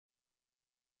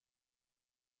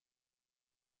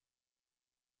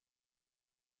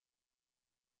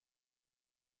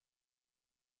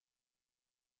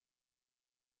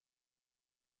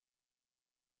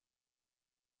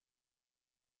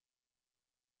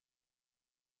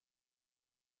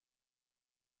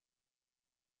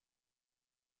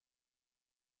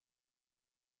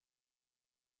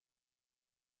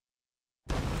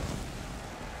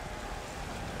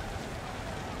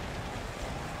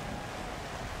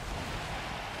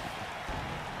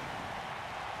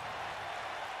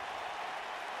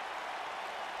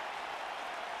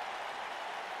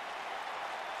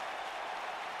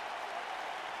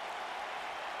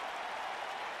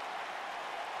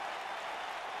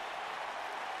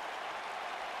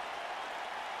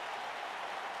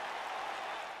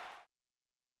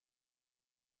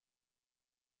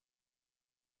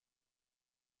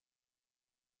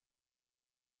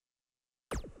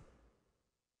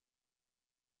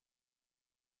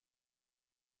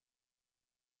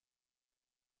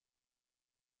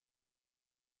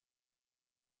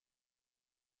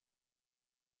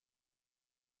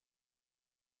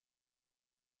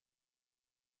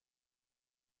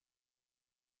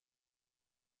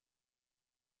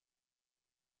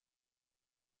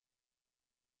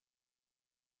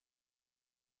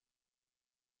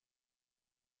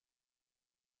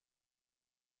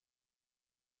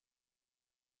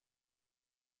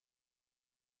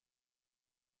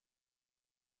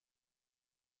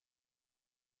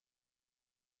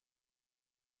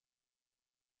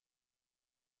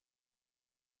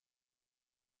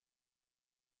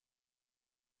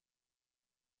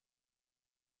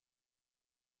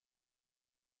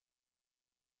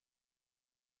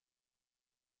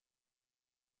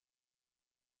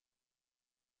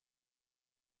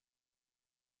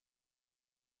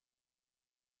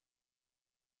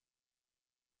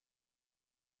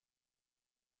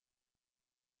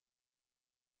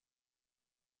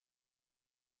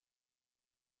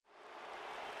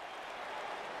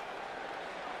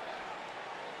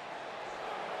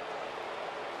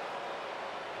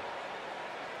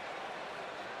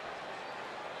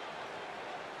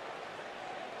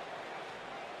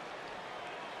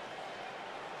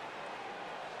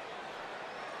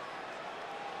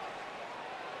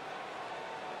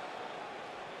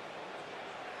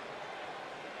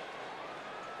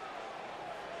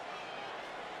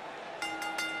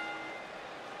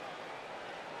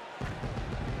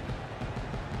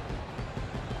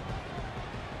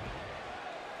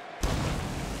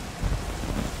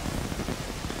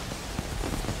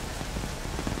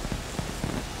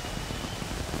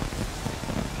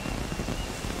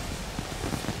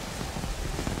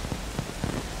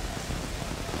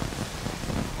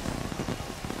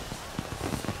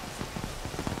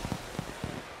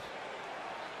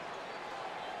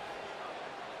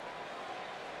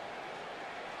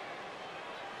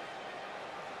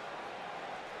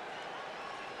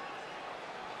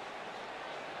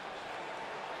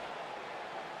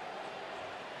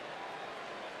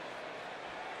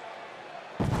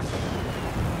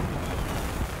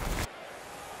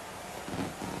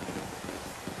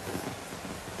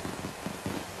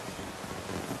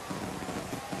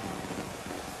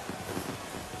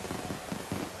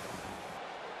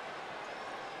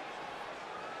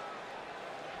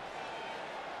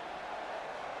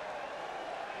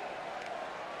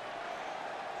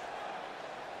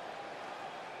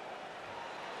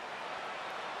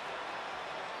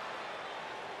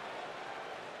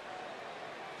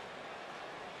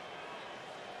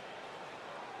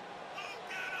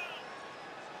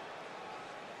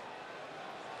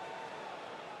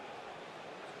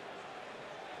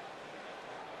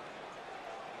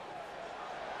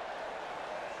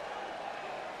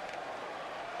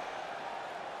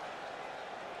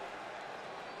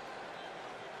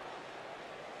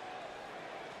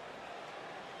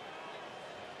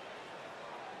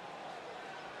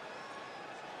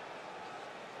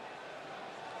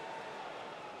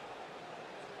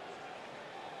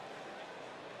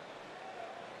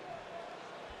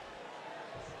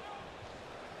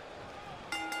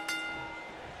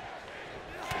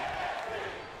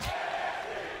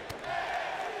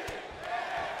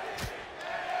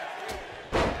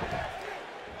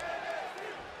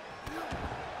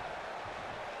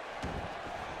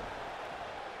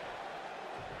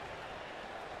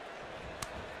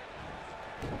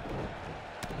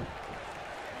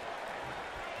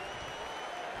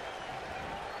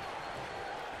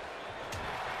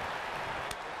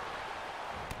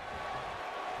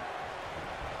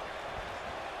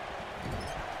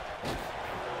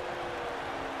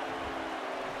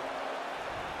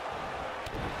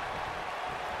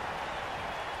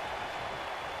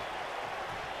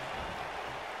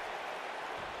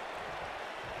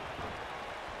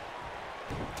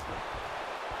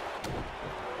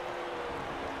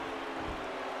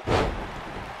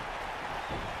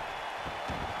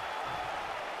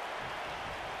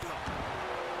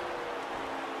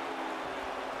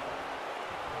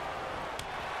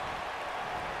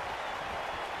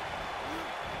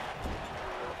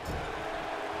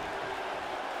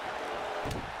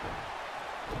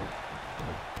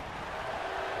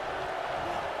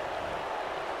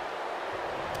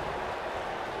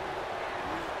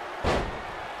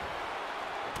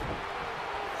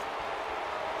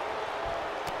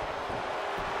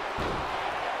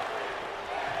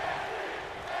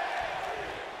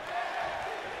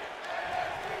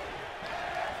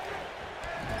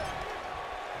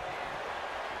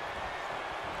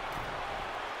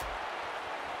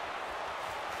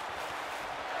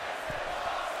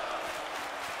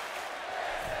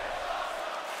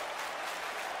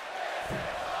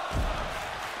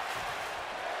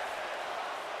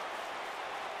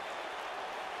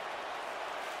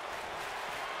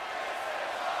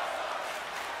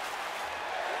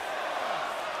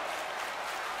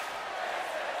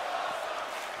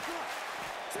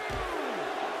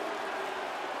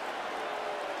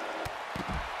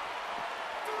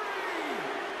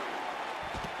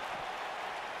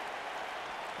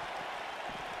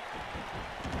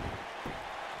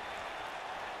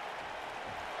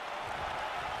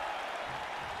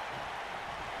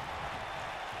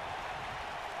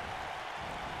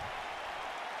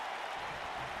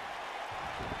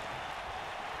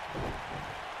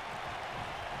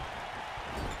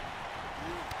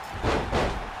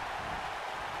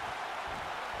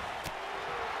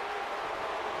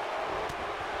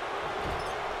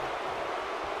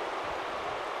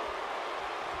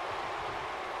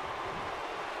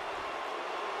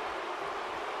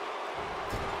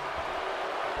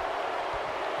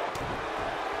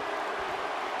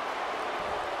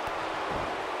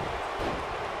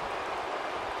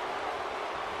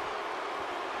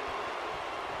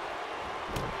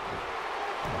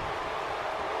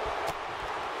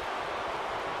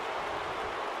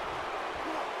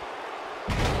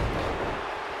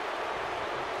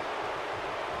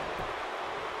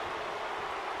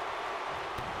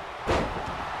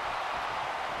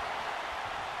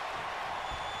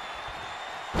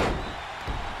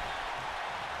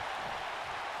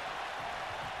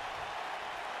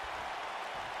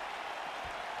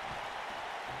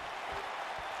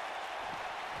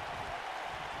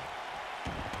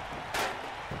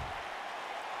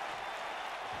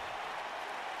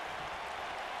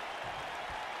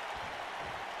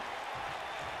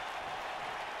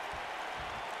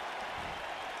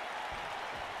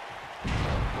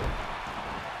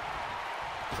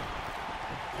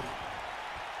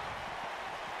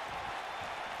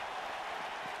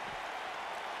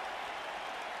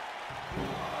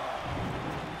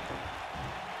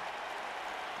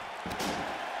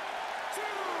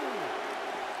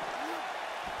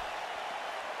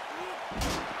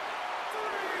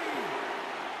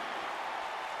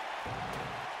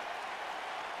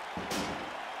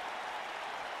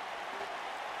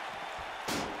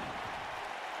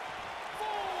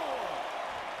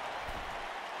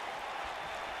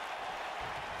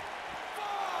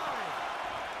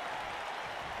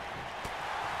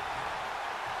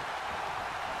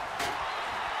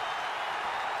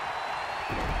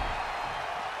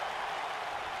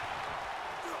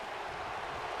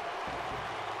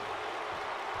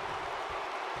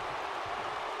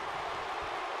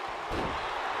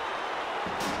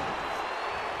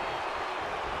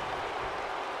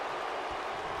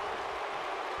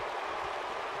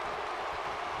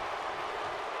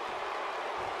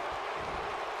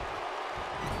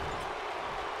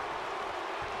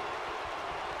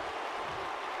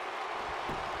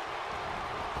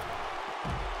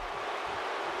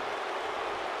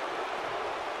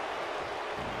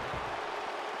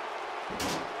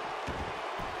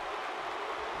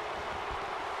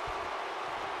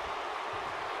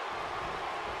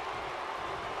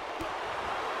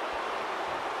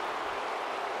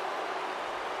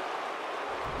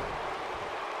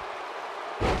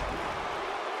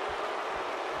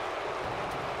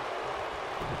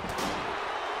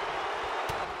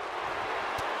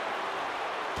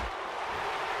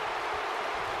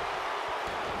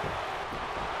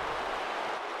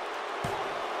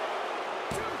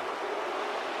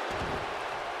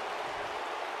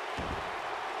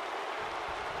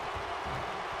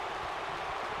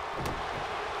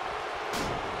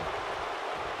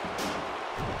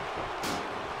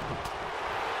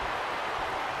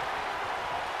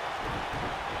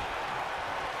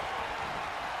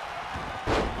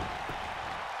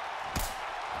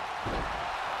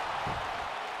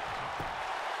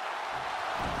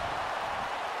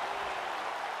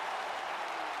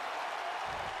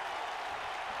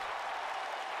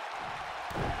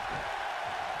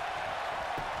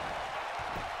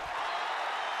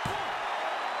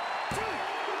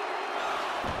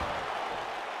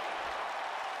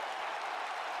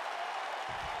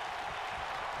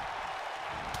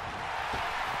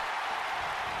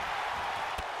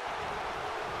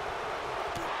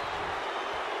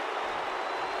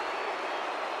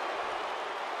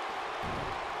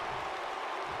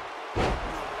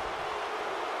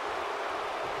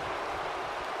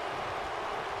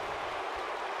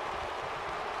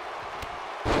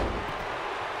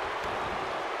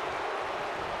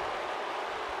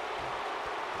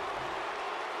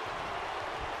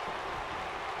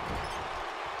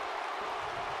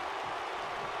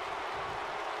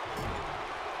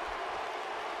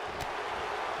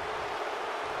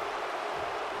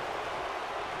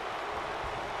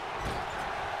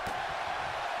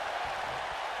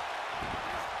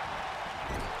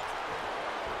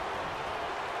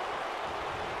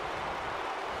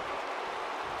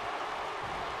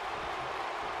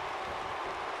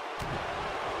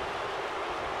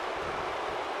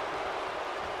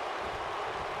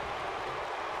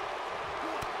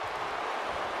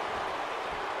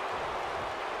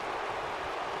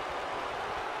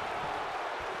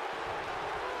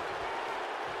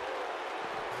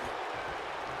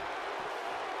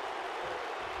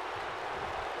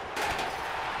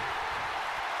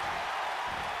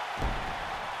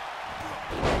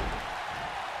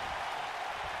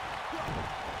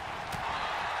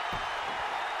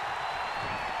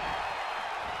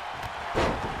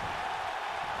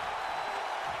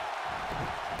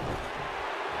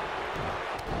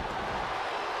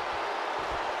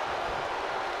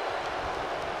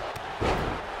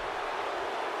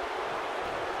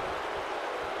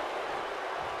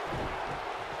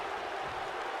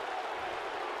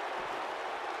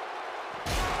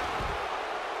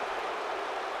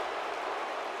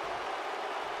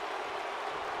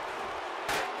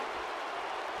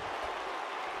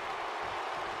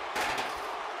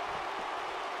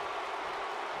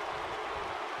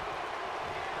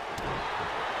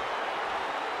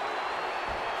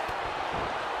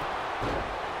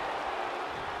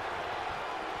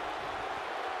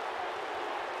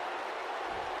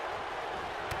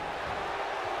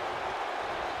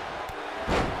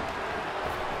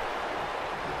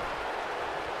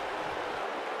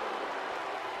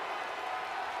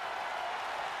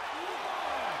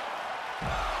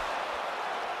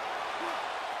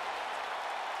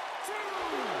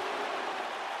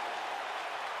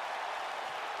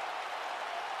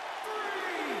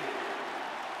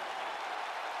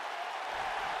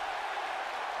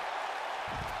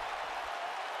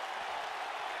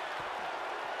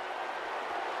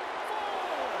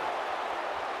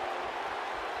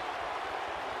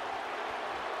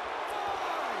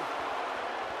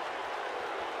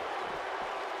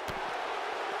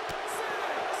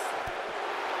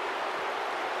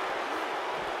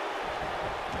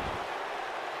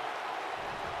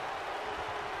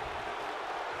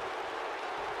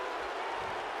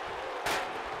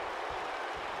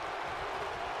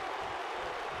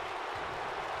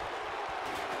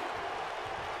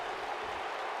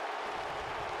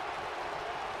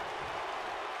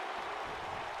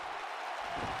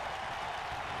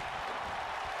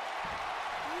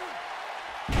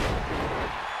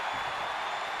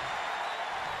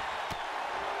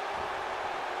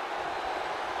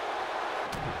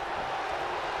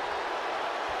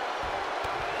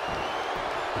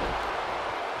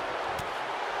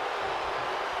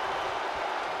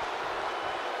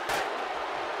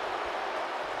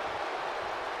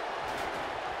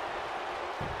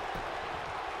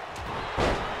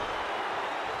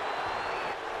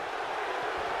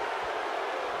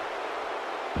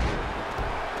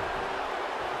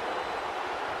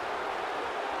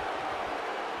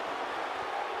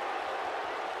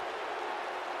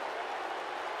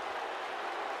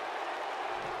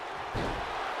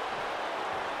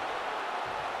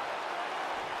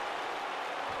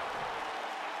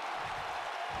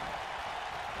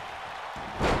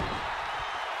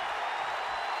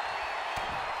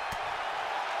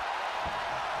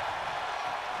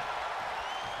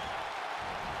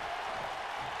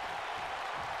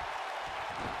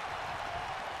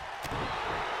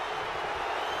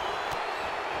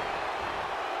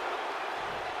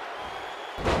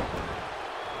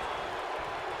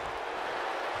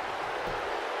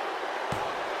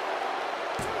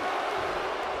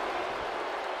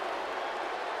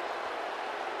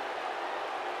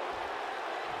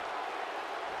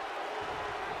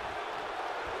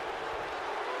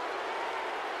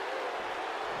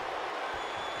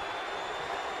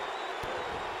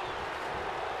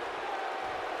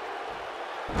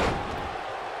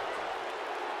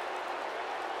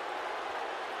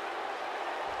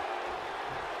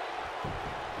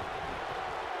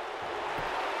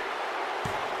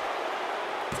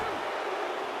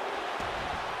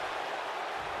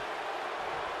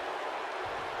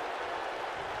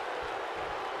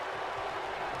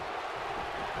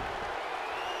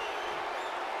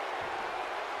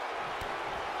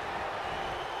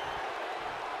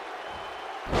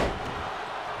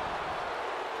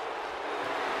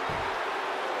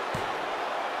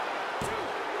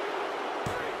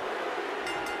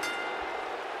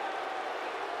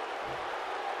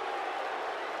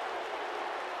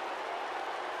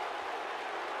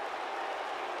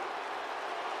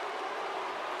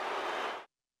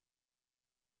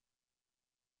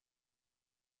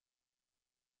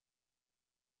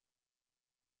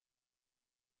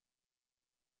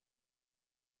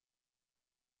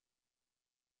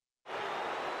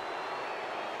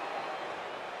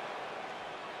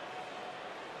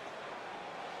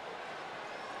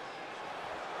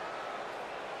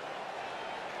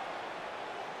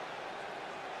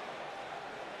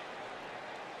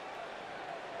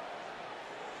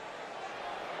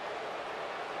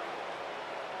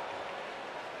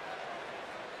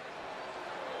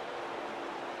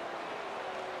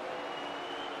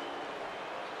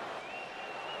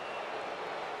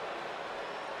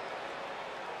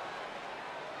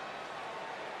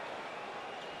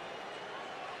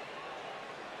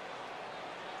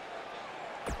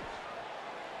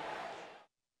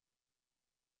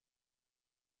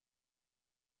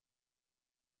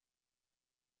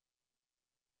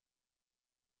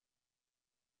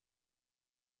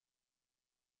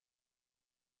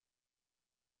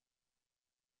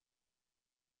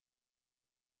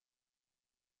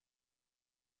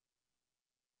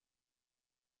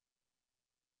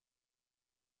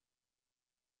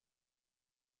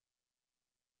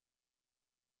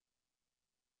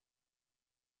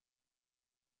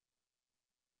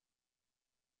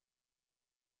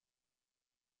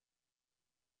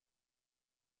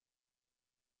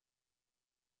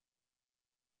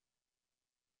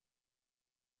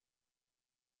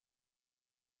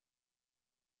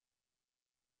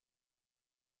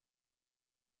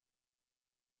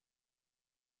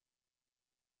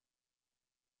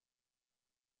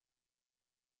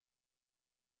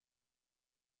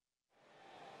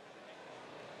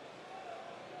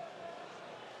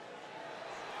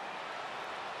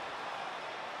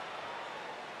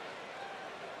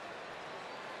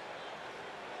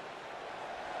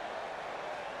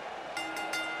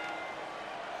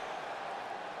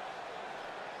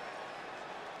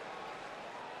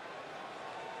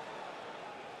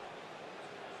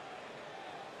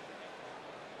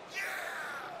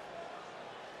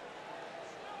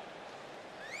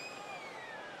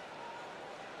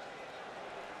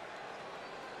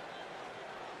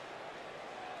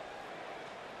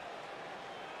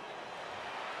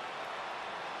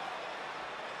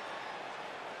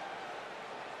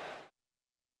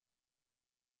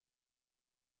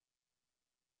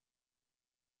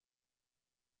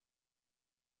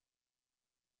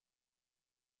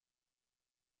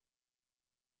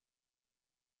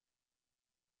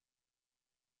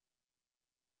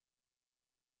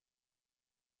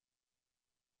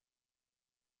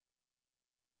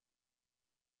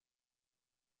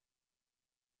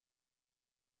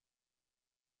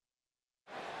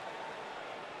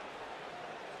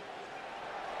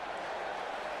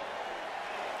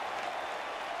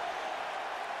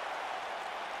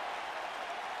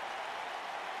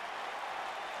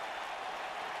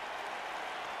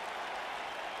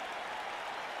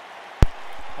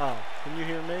Oh, can you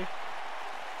hear me?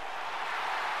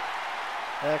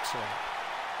 Excellent.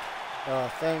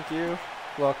 Thank you.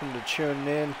 Welcome to tuning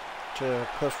in to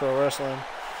Eclipse Pro Wrestling.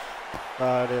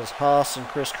 It is Haas and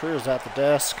Cruz at the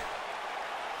desk.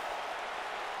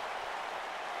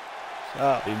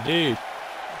 Indeed.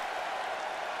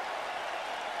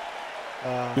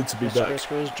 Good to be back.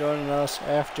 Cruz joining us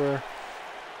after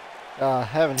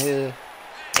having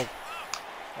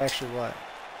Actually, what?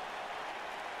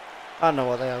 I don't know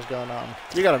what the hell's going on.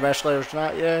 You got a match later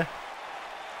tonight, yeah?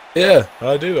 Yeah,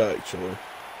 I do actually.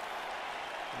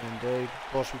 Indeed.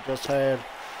 Of course, we just had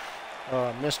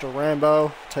Mr.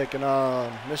 Rambo taking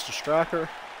on Mr. Stryker.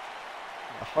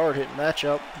 A hard-hitting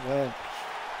matchup.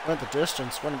 Went the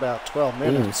distance. Went about 12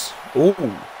 minutes. Ooh.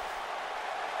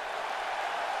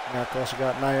 Now, of course, we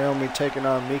got Naomi taking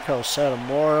on Meiko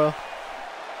Satomura.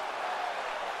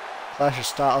 Clash of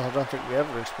styles I don't think we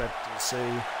ever expected to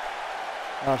see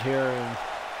out here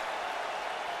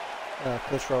in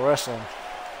Eclipse Pro Wrestling.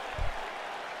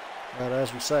 But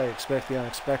as we say, expect the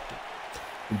unexpected.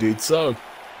 Indeed so.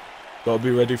 Gotta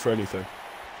be ready for anything.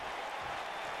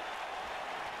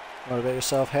 What about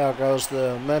yourself? How goes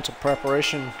the mental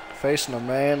preparation facing a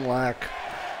man like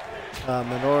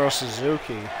Minoru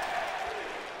Suzuki?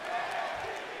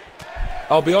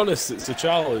 I'll be honest, it's a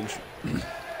challenge.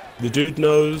 The dude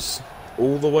knows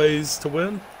all the ways to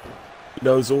win. He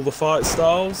knows all the fight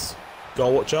styles.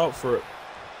 Gotta watch out for it.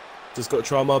 Just gotta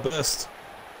try my best.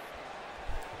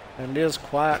 And it is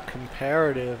quite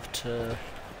comparative to,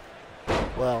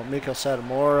 well, Meiko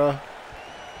Satomura,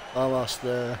 almost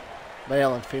the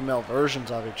male and female versions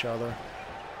of each other.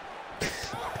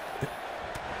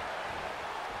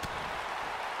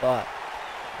 But,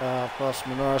 of course,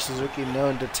 Minoru Suzuki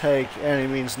known to take any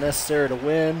means necessary to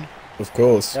win. Of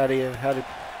course. How do you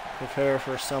prepare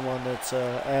for someone that's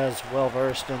as well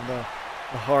versed in the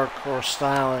hardcore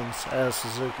stylings as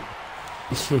Suzuki?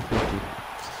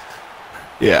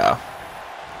 Yeah.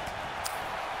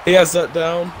 He has that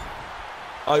down.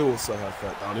 I also have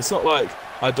that down. It's not like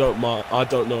I don't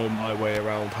know my way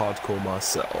around hardcore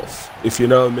myself. If you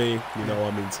know me, you know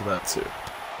I'm into that too.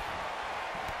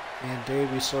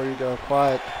 Indeed, we saw you go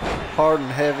quite hard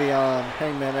and heavy on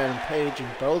Hangman Adam Page in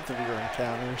both of your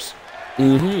encounters.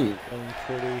 Mm-hmm. And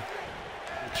pretty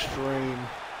extreme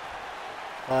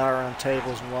fire on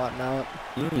tables and whatnot.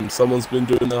 Someone's been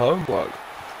doing their homework.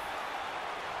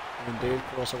 Indeed,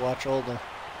 of course, I watch all the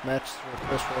matches for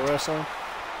Eclipse Pro Wrestling.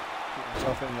 Keep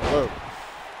myself in the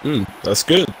loop. That's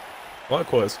good.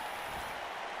 Likewise.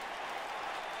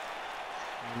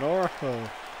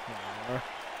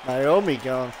 Naomi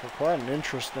going for quite an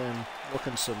interesting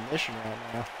looking submission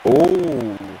right now.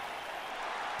 Oh.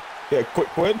 Yeah,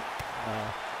 quick win.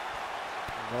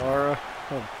 Laura.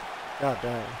 Oh, god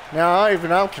damn. Now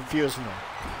even I'm confusing them.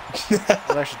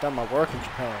 I've actually done my work in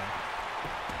Japan.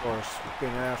 Of course,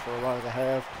 been around for as long as I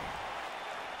have.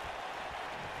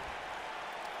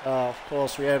 Of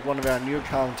course, we had one of our new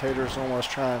commentators almost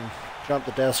try and jump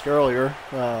the desk earlier.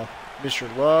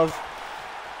 Mr. Love.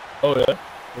 Oh yeah.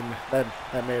 And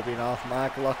that may have been off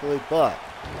mic, luckily, but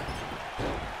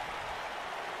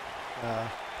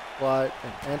quite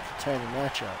an entertaining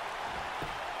matchup.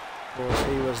 Of course,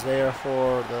 he was there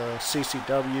for the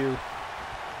CCW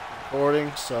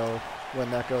recording, so when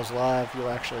that goes live, you'll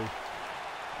actually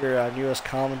hear our newest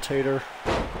commentator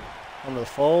on the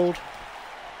fold.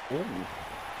 Ooh.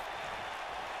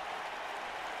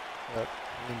 But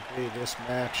indeed, this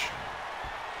match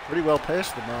pretty well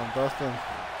paced among both of them.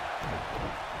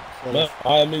 No,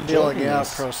 I am enjoying feeling out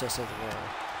this process as well.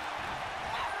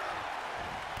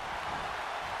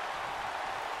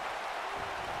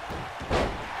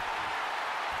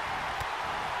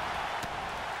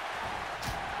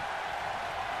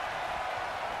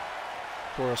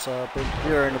 Of course, I've been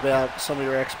hearing about some of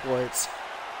your exploits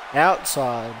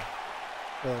outside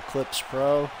Eclipse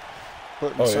Pro,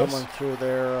 putting someone through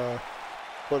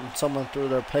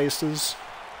their paces.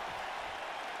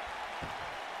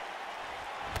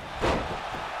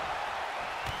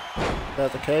 Is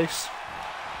that the case?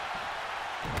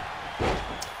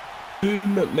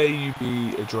 Whom may you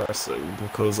be addressing?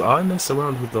 Because I mess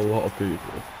around with a lot of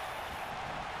people.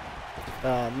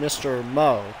 Mr.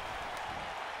 Mo.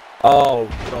 Oh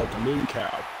god, the moon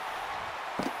cow.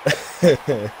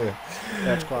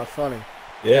 That's quite funny.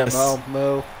 Yes. Yeah,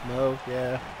 Mo,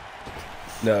 yeah.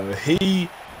 No, he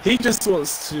just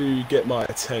wants to get my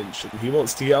attention. He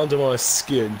wants to get under my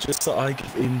skin just so I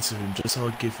give in to him, just so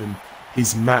I give him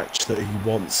his match that he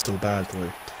wants so badly.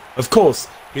 Of course,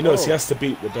 he knows he has to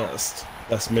beat the best.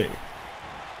 That's me.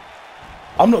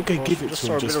 I'm not going to give it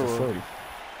to him just for free.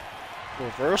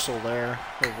 Reversal there.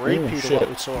 A repeat of what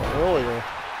we saw earlier.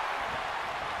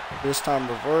 This time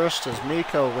reversed as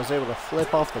Meiko was able to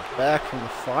flip off the back from the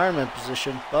fireman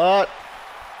position, but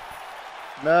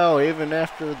no, even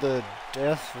after the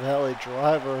Death Valley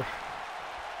driver,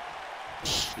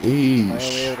 Naomi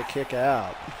able to kick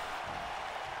out.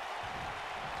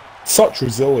 Such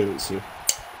resiliency.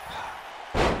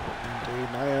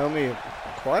 Indeed, Naomi,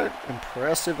 quite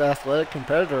impressive athletic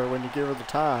competitor when you give her the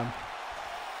time.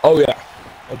 Oh yeah.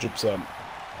 100%.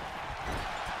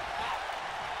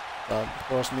 Of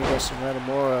course, Meiko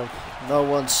Satomura, no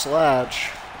one's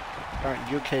slouch,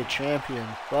 current UK champion,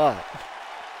 but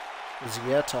is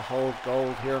yet to hold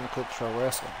gold here in Eclipse Pro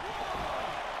Wrestling.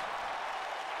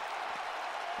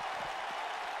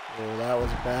 Oh, that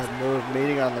was a bad move.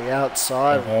 Meeting on the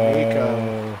outside with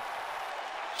Meiko.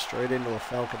 Straight into a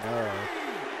Falcon Arrow.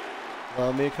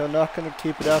 Well, Meiko not going to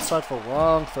keep it outside for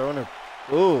long. Throwing her.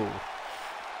 Ooh.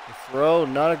 The throw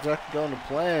not exactly going to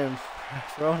plan.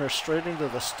 Throwing her straight into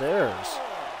the stairs.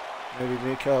 Maybe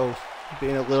Meiko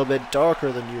being a little bit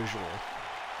darker than usual.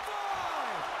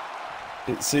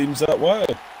 It seems that way.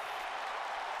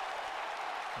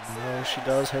 No, she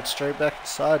does head straight back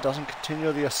inside. Doesn't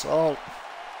continue the assault.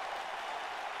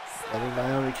 Letting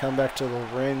Naomi come back to the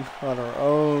ring on her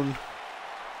own.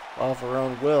 Off her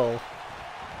own will.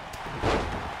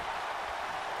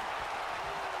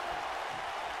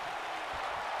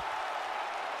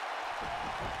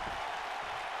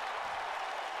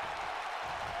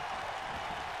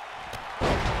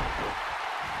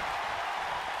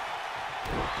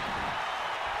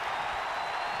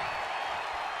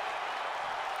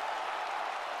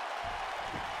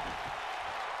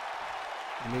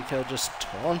 Meiko just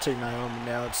taunting Naomi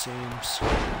now, it seems.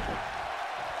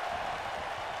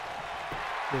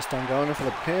 This time going in for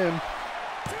the pin.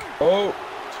 Oh!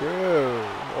 2.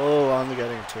 Oh, only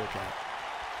getting a 2 count.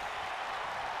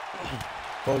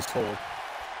 Close call.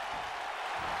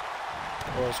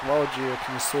 Well, what would you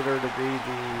consider to be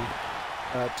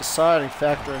the deciding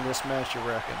factor in this match, you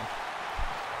reckon?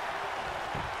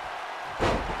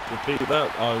 Repeat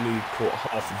that. I only caught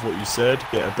half of what you said.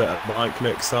 Get a better mic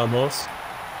next time, Hoss.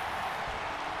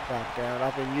 God damn it,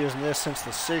 I've been using this since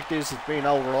the 60s. It's been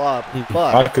unreliable.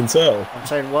 But I can tell. I'm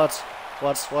saying, what's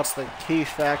the key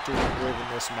factor you believe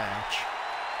in this match?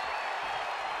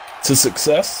 To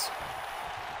success?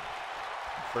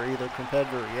 For either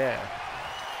competitor, yeah.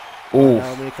 Ooh.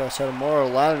 Now Meiko Satomura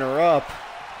lining her up.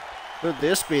 Could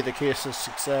this be the key to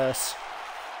success?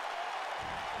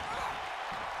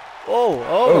 Oh,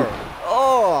 over.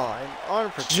 Oh, an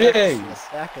unprotected to the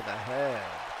back of the head.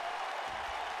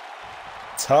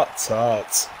 Tut.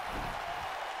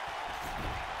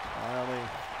 Finally,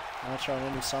 not showing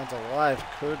any signs of life.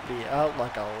 Could be out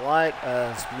like a light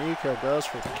as Meiko goes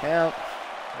for the count.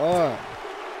 1,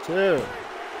 2,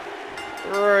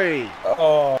 3.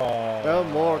 Oh. No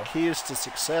more keys to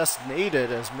success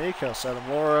needed as Meiko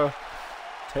Satomura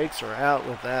takes her out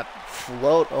with that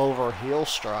float over heel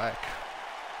strike.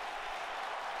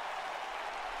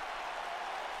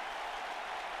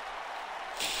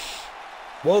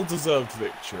 Well-deserved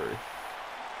victory.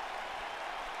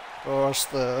 Of course,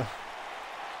 the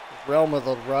realm of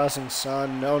the Rising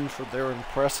Sun, known for their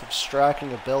impressive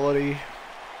striking ability.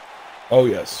 Oh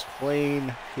yes.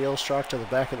 Clean heel strike to the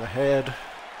back of the head.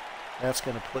 That's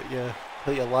gonna put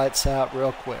your lights out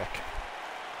real quick.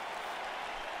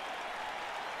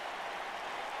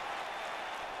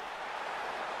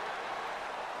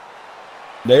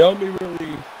 Naomi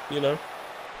really,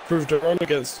 proved her own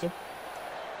against him.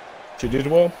 She did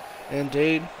well.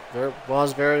 Indeed.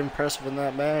 Was very impressive in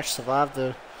that match. Survived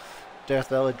the Death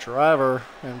Valley Driver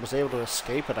and was able to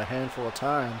escape it a handful of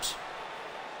times.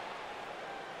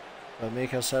 But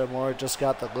Meiko Satomura just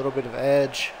got that little bit of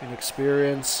edge and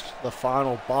experience. The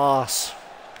final boss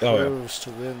Cruz to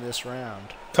win this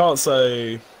round. Can't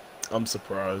say I'm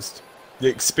surprised. The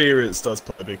experience does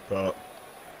play a big part.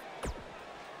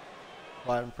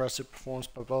 Quite impressive performance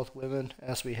by both women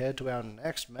as we head to our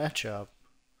next matchup.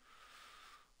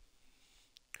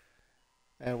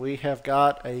 And we have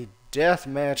got a death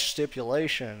match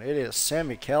stipulation. It is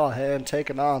Sami Callihan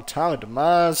taking on Tommy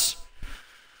DeMaz.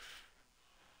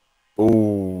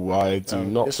 Oh, I do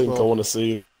not think I want to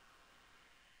see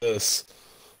this.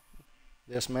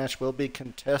 This match will be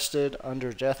contested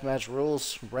under deathmatch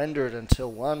rules, rendered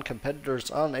until one competitor is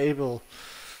unable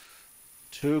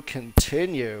to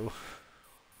continue.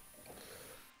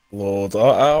 Lord,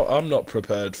 I'm not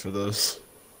prepared for this.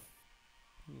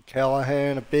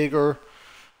 Callihan, a bigger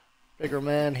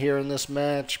man here in this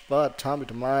match, but Tommy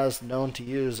DeMaz known to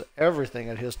use everything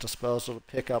at his disposal to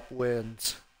pick up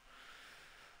wins.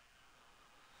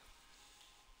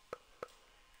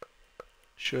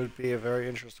 Should be a very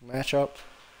interesting matchup.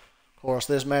 Of course,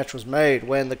 this match was made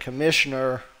when the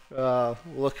commissioner,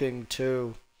 looking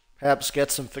to perhaps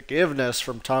get some forgiveness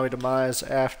from Tommy DeMaz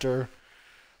after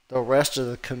the rest of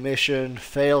the commission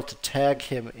failed to tag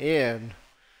him in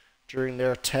during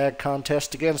their tag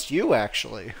contest against you,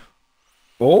 actually.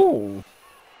 Oh.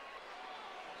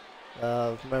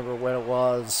 Remember when it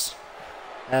was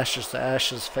Ashes to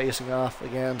Ashes facing off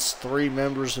against 3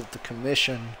 members of the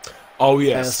commission? Oh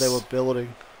yes. As they were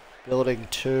building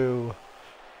to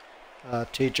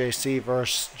TJC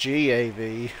versus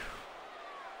GAV.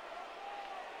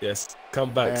 Yes,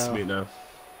 come back to me now.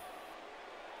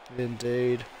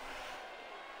 Indeed.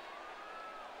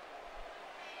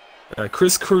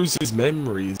 Cruz's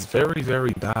memory is very,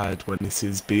 very bad when it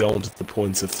is beyond the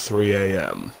point of 3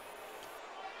 a.m.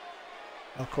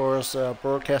 Of course,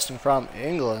 broadcasting from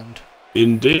England.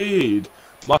 Indeed.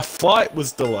 My flight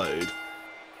was delayed.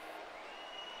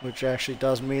 Which actually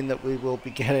does mean that we will be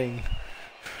getting...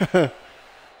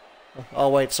 Oh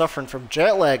wait, suffering from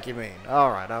jet lag, you mean?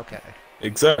 Alright, okay.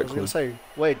 Exactly. I was gonna say,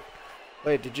 wait,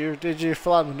 did you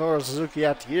fly Minoru Suzuki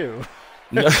out to you?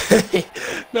 No,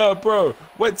 no, bro.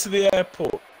 Went to the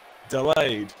airport,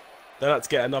 delayed. Then had to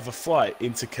get another flight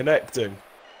interconnecting.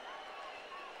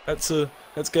 Had to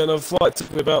get another flight.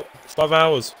 Took me about 5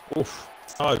 hours. Oof,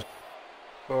 tired. Of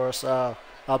course, a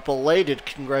belated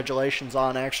congratulations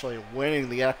on actually winning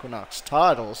the Equinox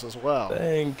titles as well.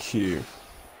 Thank you. Of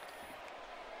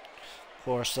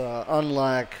course,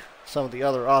 unlike some of the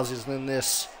other Aussies in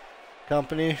this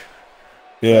company,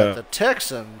 the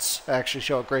Texans actually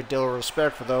show a great deal of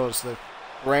respect for those that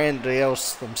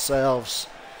grandiose themselves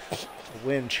to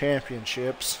win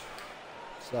championships.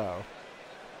 So,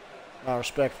 my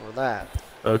respect for that.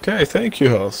 Okay, thank you,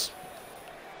 Hoss.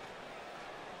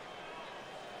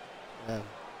 And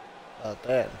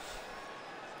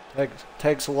that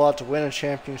takes a lot to win a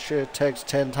championship. It takes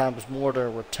 10 times more to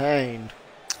retain.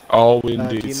 Oh,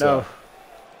 indeed, do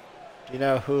you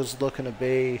know who's looking to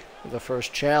be the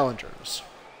first challengers?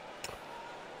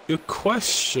 Good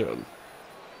question.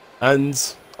 And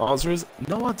answer is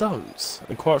no, I don't.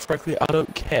 And quite frankly, I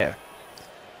don't care.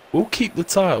 We'll keep the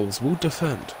titles. We'll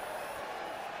defend.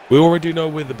 We already know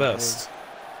we're the best.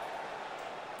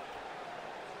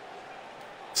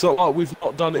 It's not like we've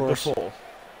not done it before.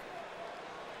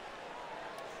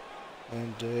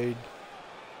 Indeed.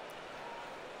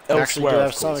 Elsewhere, actually do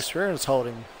have some experience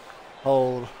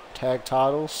hold tag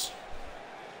titles.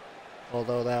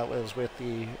 Although that was with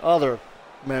the other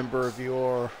member of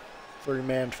your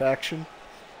three-man faction.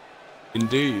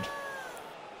 Indeed.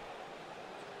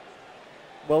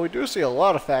 Well, we do see a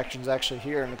lot of factions actually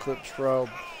here in Eclipse Pro,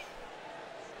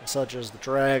 such as the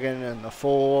Dragon and the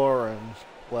Four, and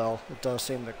well, it does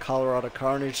seem that Colorado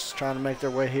Carnage is trying to make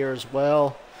their way here as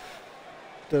well.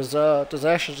 Does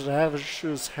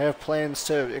Ashes have plans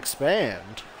to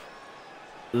expand?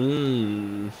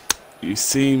 It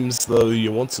seems though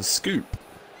you want a scoop.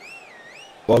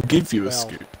 Well, I'll give you a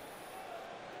scoop.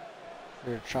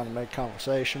 You're trying to make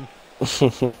conversation.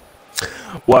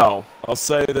 Well, I'll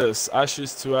say this: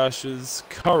 Ashes to Ashes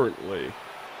currently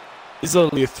is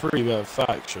only a three-man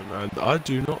faction, and I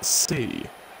do not see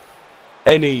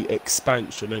any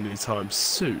expansion anytime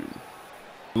soon.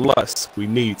 Unless we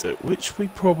need it, which we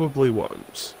probably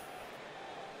won't.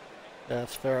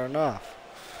 That's fair enough.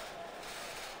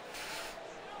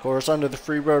 Of course, under the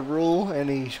Freebird rule,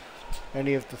 any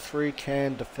of the three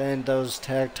can defend those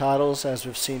tag titles, as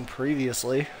we've seen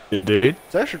previously. Indeed.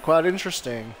 It's actually quite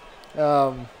interesting.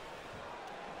 There's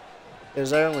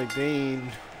only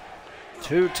been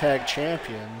 2 tag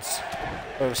champions,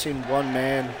 but I've seen one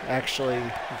man actually,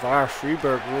 via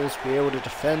Freebird rules, be able to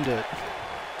defend it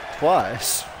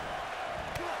twice.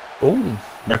 Oh,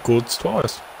 records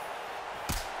twice.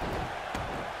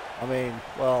 I mean,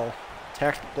 well,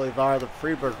 technically via the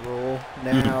Freebird rule,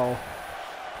 now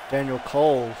Daniel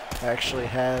Cole actually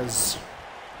has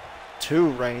 2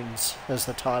 reigns as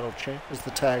the tag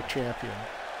champion.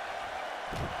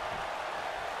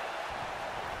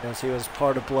 As he was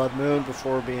part of Blood Moon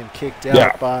before being kicked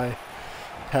out by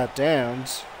Pat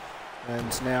Downs, and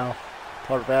is now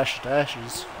part of Ashes to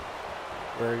Ashes,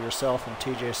 where yourself and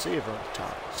TJC have earned the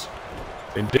titles.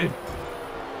 Indeed.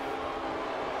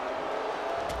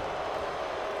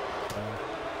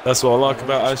 That's what I like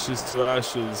about Ashes to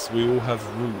Ashes. We all have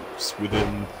roots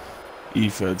within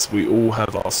EFEDs. We all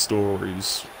have our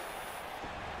stories.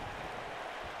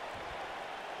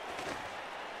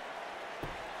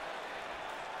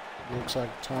 Looks like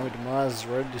Tommy Demise is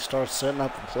ready to start setting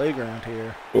up the playground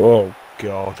here. Oh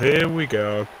god, here we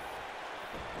go.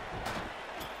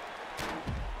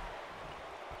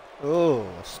 Oh,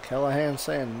 is Callahan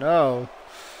saying no?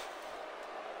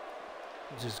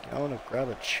 Is he going to grab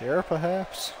a chair,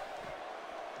 perhaps?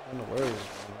 I don't know where he's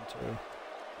going to.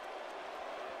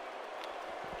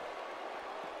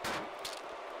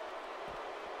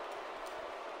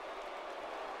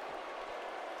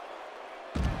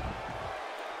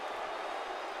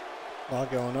 A lot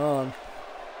going on.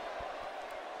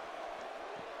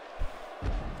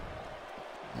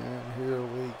 And here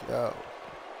we go.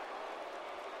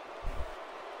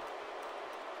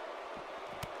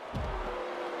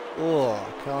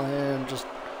 Oh, Callahan just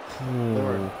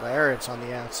there. It's on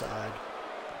the outside.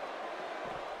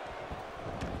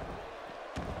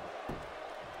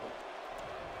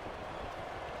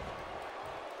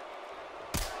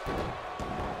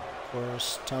 Of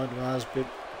course, Tommaso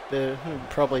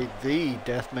probably the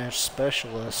deathmatch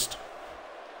specialist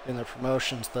in the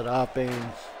promotions that I've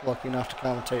been lucky enough to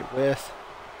commentate with.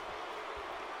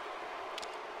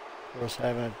 Of course,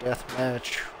 having a death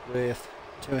match with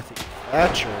Timothy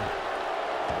Thatcher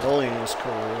early in his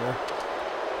career.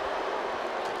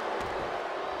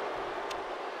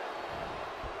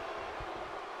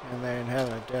 And then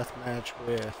having a death match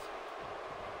with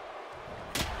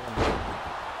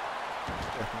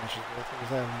he's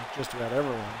having just about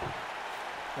everyone.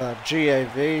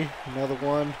 GAV, another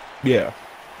one. Yeah.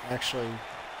 Actually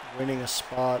winning a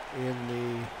spot in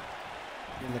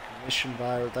the commission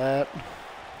via that.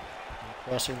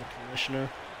 Crossing the commissioner.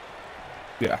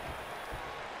 Yeah.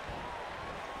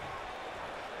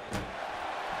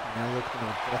 Now looking at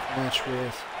a death match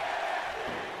with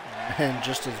a man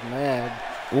just as mad.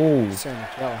 Ooh. Sammy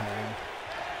Callahan.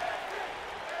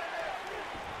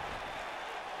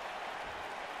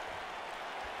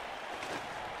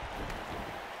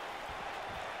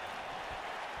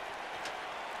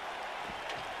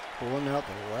 Pulling out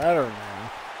the ladder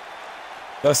now.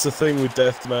 That's the thing with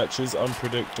death matches,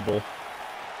 unpredictable.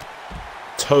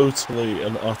 Totally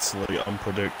and utterly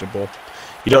unpredictable.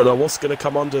 You don't know what's going to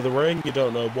come under the ring, you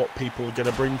don't know what people are going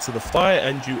to bring to the fight,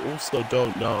 and you also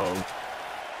don't know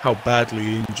how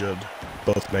badly injured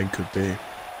both men could be.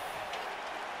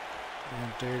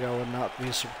 Indeed, I would not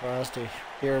be surprised to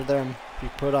hear them be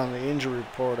put on the injury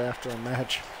report after a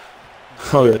match.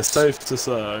 Oh yeah, safe to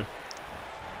say.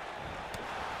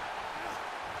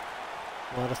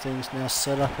 A lot of things now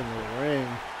set up in the ring.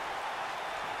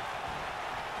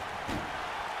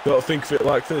 Got to think of it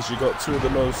like this, you got two of the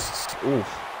most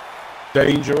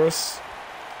dangerous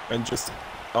and just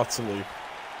utterly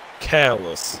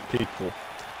careless people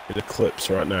in Eclipse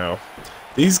right now.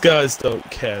 These guys don't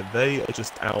care, they are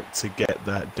just out to get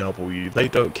that W. They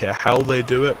don't care how they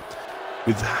do it,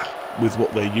 with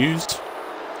what they used.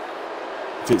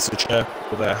 If it's a chair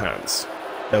or their hands,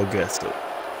 they'll get it.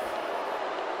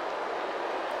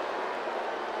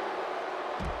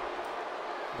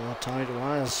 Well, Tommy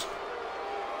DeWise.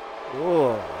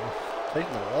 Whoa,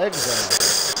 taking the legs out.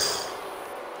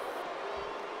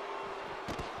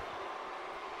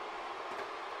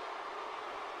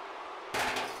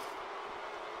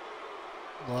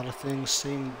 A lot of things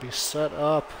seem to be set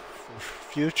up for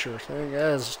future. Thing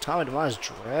is, Tommy DeWise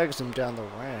drags him down the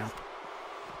ramp.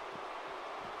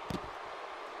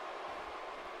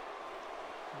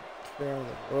 Fair of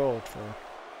the world for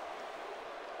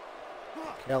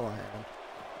Callahan.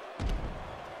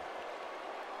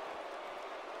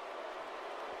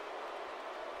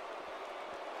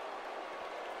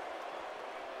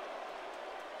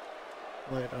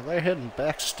 Wait, are they heading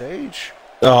backstage?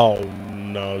 Oh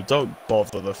no, don't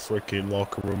bother the freaking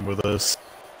locker room with us.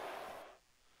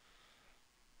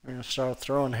 They're gonna start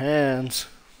throwing hands.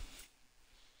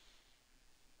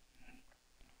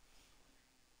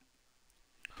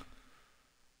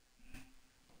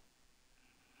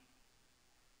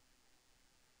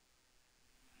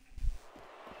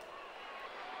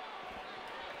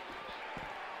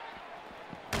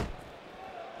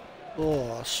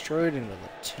 Oh, straight into the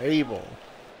table.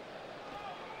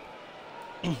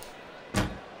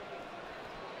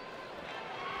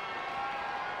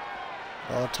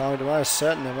 Oh, Tommy DeWise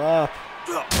setting him up.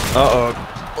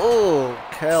 Uh-oh. Oh,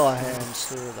 Callahan's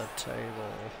through the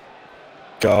table.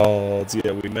 God,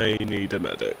 yeah, we may need a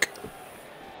medic.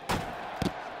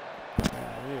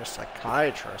 Yeah, we need a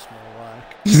psychiatrist, more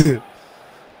like.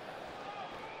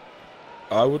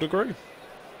 I would agree.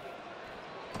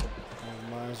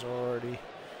 Mine's already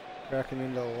cracking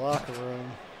into the locker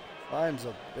room. Finds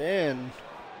a bin.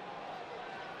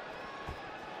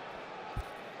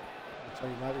 Looks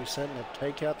like he might be setting to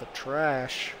take out the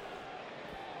trash.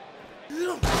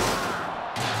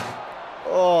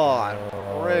 Oh, and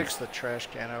breaks the trash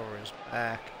can over his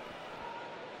back.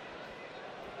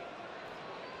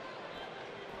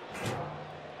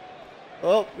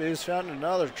 Oh, he's found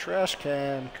another trash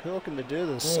can. Looking to do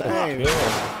the same.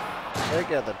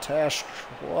 Take out the trash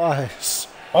twice.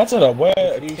 I don't know where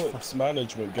Eclipse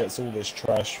management gets all this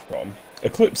trash from.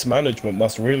 Eclipse management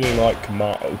must really like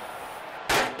Tommaso.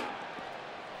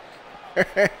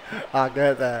 I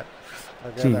get that. I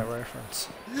get that reference.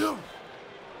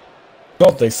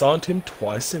 God, they signed him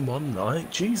twice in one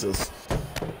night? Jesus.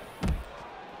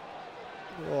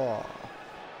 Whoa.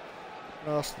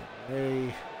 Cross the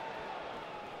knee.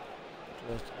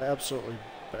 Just absolutely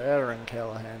battering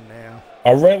Callahan now.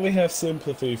 I rarely have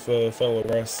sympathy for fellow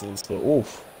wrestlers, but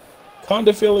oof. Kind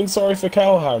of feeling sorry for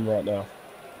Callahan right now.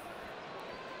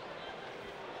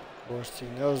 Of course, he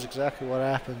knows exactly what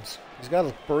happens. He's got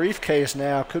a briefcase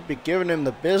now. Could be giving him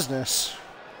the business.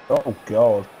 Oh,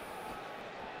 God.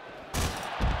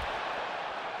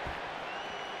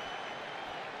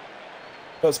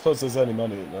 I don't suppose there's any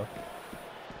money in there.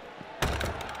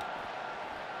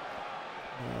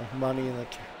 Money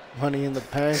in the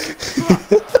bank.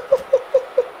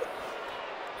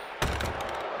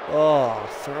 Oh,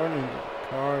 throwing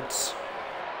cards.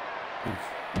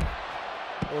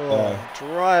 Oh,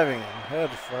 driving him head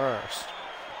first.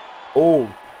 Oh,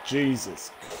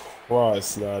 Jesus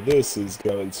Christ, now this is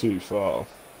going too far.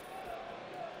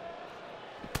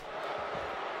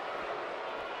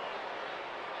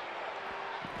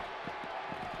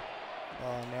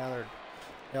 Oh,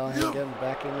 now they're getting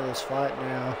back into this fight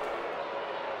now.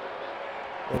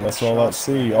 And that's all I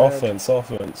see. Offense,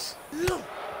 offense.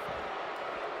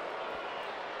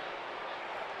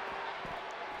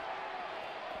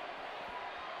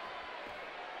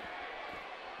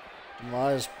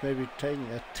 Tommaso's maybe taking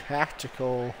a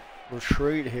tactical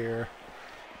retreat here.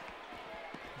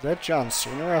 Is that John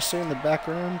Cena I see in the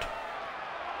background?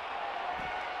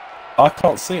 I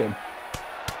can't see him.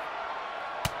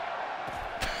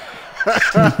 I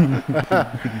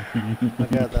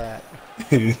got that.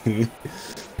 Being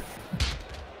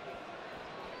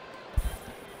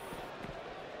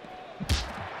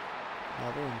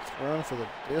thrown for the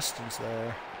distance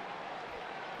there.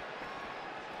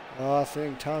 Oh, I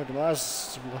think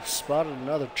Tommaso spotted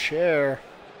another chair.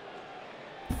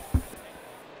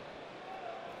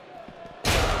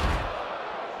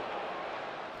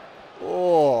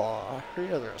 Oh, I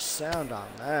hear the sound on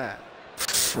that.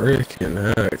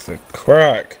 Freaking heck, the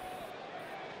crack.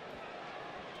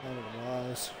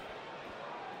 Tommaso.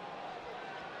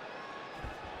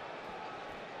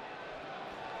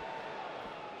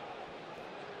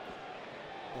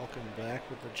 Walking back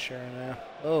with the chair now.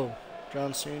 Oh,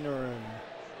 John Cena and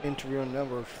interview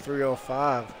number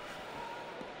 305.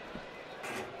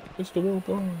 Mr.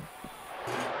 Wilbur.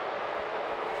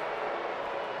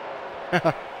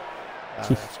 Oh,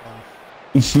 that's funny.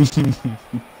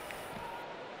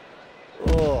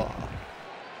 Oh.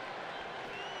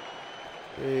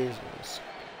 Jesus.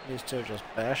 These two just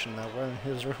bashing that way.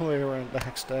 His way around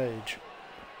backstage.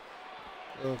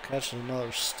 Oh, catching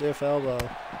another stiff elbow.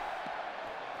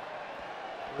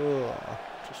 Oh,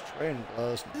 just trading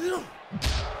blows.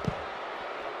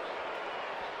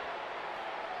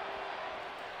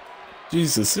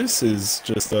 Jesus, this is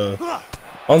just a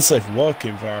unsafe work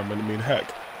environment. I mean,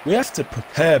 heck, we have to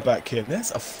prepare back here.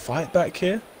 There's a fight back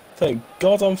here. Thank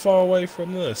God I'm far away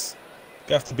from this.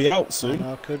 We have to be out soon.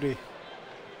 No, could be.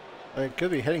 It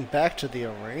could be heading back to the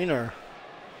arena.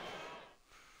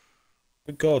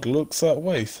 God, looks that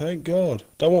way. Thank God.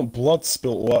 Don't want blood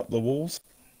spilt all up the walls.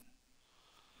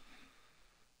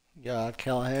 God,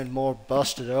 Callahan more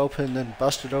busted open than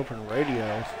busted open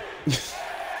radio.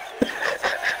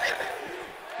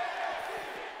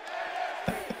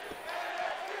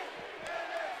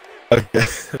 Okay,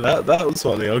 that was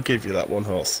funny. I'll give you that one,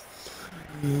 Hoss.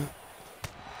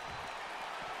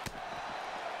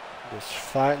 Just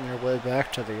fighting their way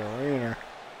back to the arena.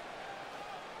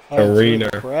 Arena.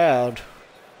 The crowd.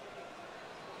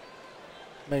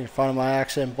 Making fun of my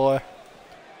accent, boy.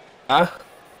 Huh?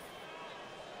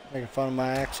 Making fun of my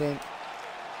accent.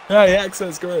 Yeah, your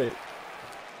accent's great.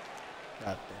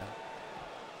 God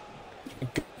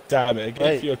Damn it, I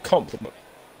gave you a compliment.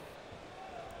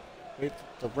 Wait,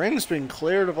 the ring's been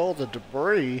cleared of all the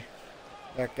debris.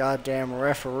 That goddamn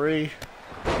referee.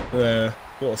 Yeah,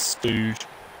 what a stooge.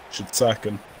 Should sack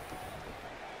him.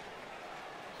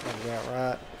 Sounds about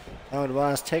right.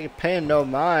 Tommaso taking paying no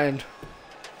mind.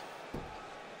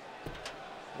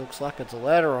 Looks like it's a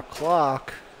ladder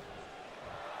o'clock.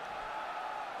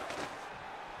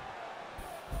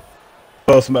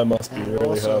 Both men must be And really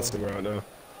also- hurting right now.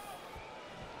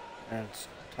 And it's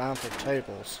time for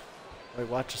tables. Wait,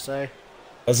 what you say?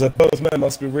 I said both men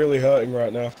must be really hurting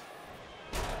right now.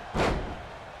 I can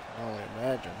only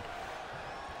imagine.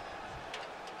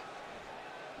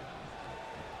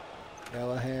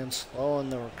 Callahan slowing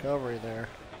the recovery there.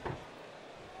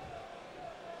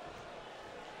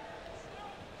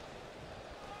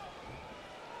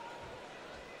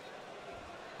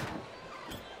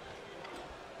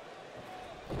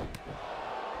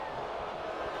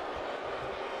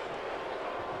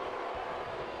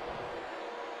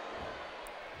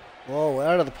 Whoa,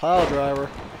 out of the pile driver.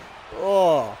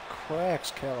 Oh,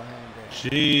 cracks Callahan down.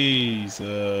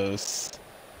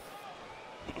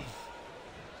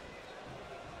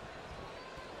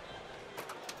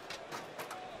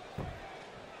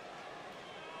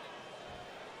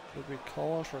 be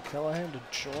calling for Callahan to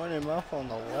join him up on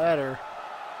the ladder.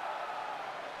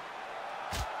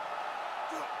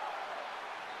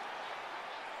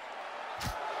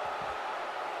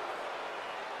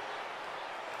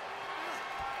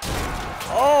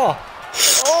 Oh!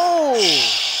 Oh!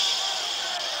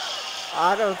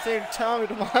 I don't think Tommy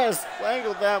Tomas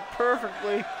angled that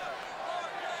perfectly.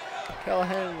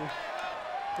 Callahan,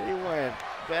 he went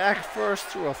back first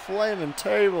through a flaming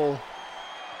table.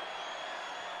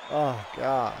 Oh,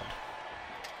 God.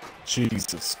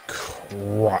 Jesus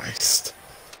Christ.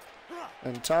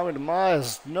 And Tommy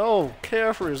Tomas, no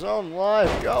care for his own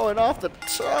life, going off the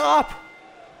top.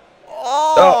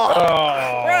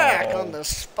 Oh, crack on the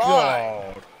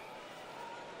spine. God.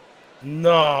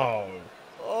 No.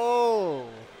 Oh.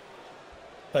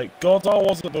 Thank God I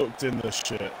wasn't booked in this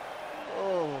shit.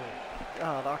 Oh,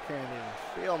 God, I can't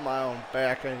even feel my own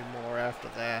back anymore after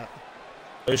that.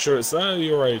 Are you sure it's that or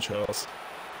your age, Charles?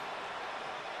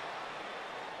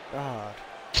 God.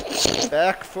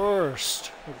 Back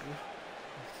first.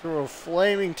 Through a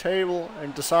flaming table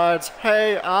and decides,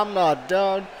 hey, I'm not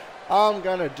done. I'm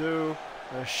gonna do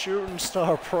a shooting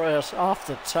star press off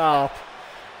the top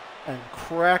and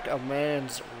crack a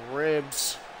man's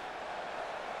ribs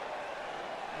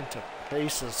into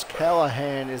pieces.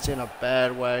 Callahan is in a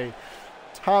bad way.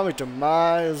 Tommy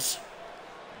Tomas,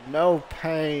 no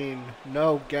pain,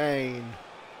 no gain,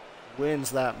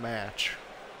 wins that match.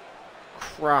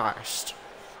 Christ.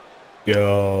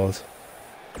 God.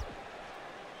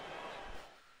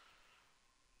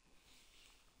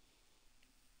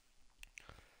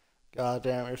 God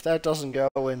damn, if that doesn't go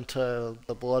into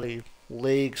the bloody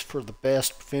leagues for the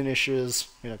best finishes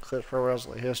in Eclipse Pro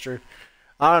Wrestling history,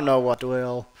 I don't know what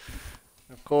will.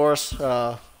 Of course,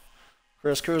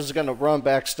 Cruz is going to run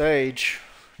backstage.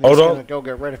 He's going to go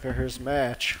get ready for his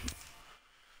match.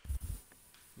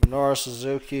 Minoru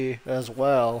Suzuki as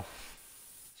well.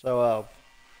 So,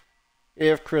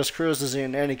 if Cruz is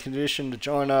in any condition to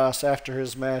join us after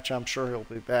his match, I'm sure he'll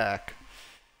be back.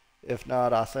 If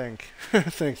not, I think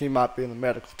he might be in the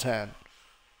medical tent.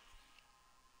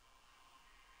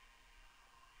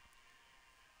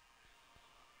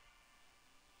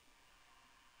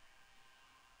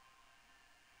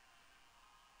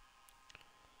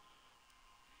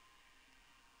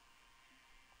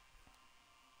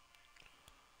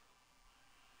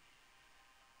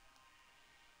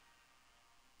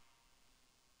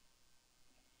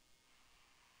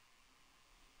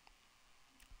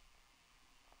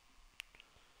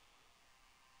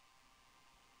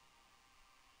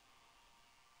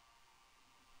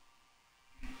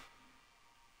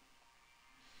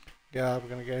 Yeah, we're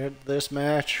going to get into this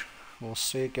match. We'll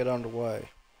see it get underway.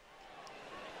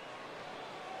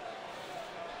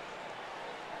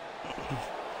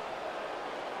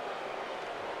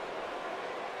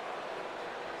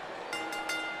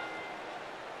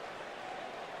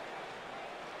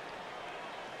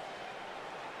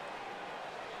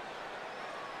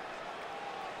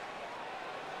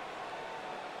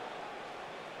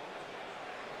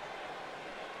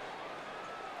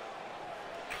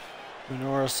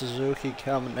 Minoru Suzuki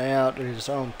coming out at his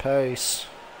own pace.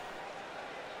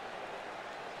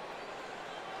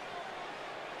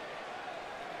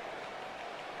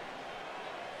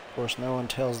 Of course, no one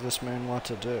tells this man what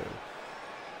to do.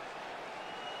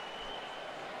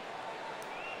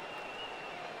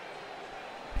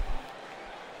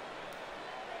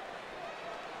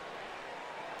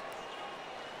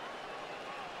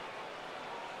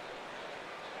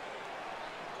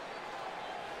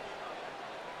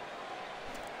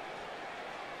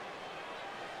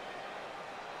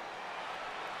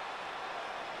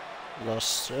 The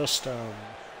system.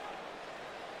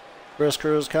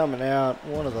 Cruz coming out,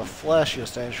 one of the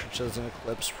flashiest entrances in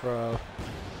Eclipse Pro.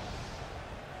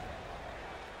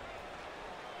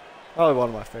 Probably one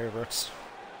of my favorites.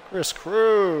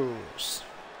 Cruz.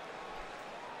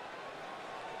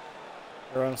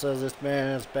 Everyone says this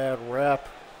man has bad rep,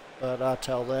 but I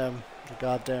tell them they're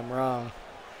goddamn wrong.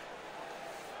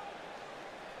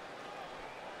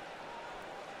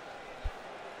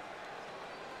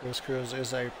 Cruz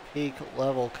is a peak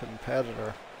level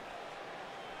competitor.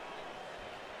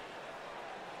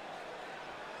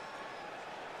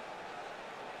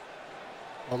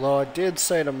 Although I did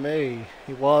say to me,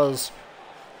 he was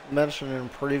mentioning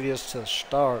previous to the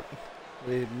start,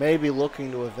 that he may be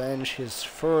looking to avenge his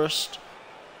first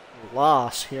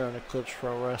loss here in Eclipse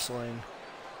Pro Wrestling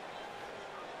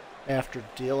after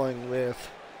dealing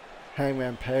with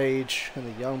Hangman Page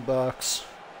and the Young Bucks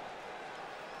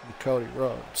and Cody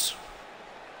Rhodes.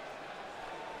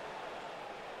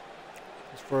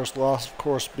 His first loss, of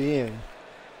course, being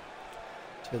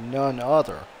to none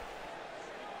other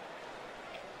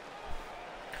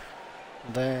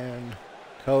Then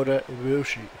Kodak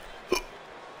Ibushi,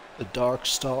 the Dark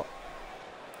Star.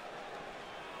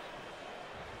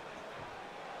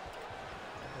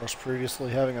 Was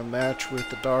previously having a match with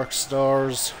the Dark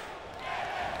Stars.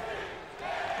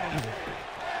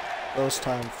 Ghost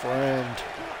time friend.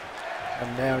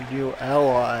 And now new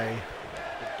ally,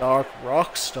 the Dark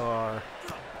Rockstar,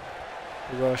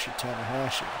 Hiroshi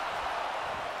Tanahashi.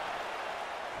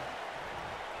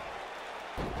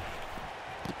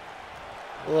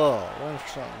 Whoa, went for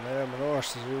something there. Minoru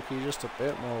Suzuki just a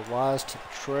bit more wise to the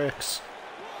tricks.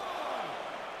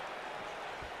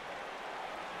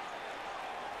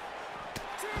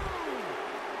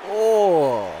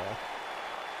 Oh!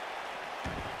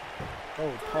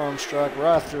 Oh, palm strike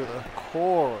right through the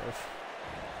core of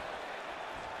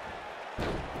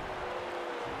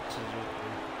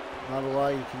Suzuki. Not a lot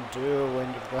you can do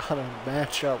when you've got a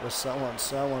matchup with someone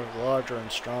somewhat larger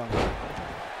and stronger.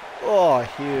 Oh,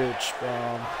 huge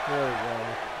bomb. There we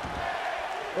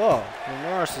go. Oh,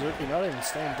 Minoru Suzuki not even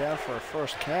staying down for a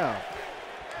first count.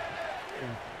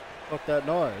 Fuck that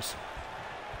noise.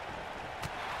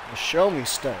 The show me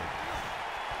state.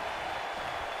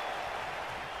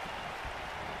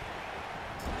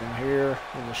 And here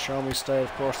in the show me state,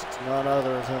 of course, it's none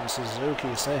other than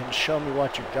Suzuki saying, "Show me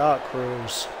what you got,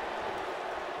 Cruz."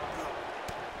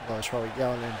 Although it's probably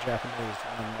yelling in Japanese,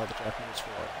 I don't know the Japanese for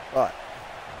it. But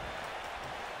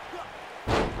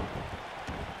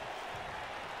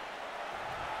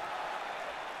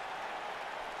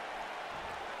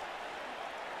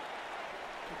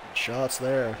shots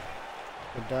there.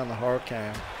 Put down the hard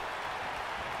cam.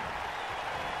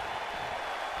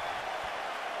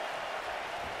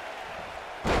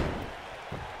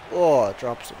 Oh, it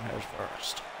drops him head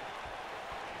first.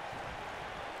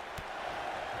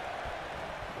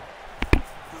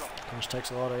 Which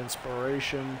takes a lot of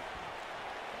inspiration.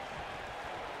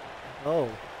 Oh,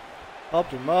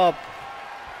 popped him up.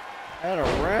 And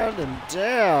around and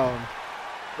down.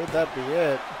 Could that be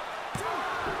it?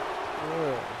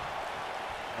 Oh.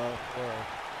 Okay.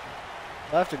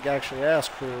 I'll have to actually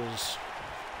ask Cruz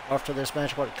after this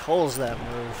match what he calls that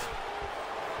move.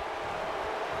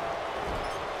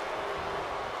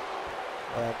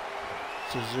 But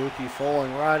Suzuki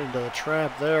falling right into the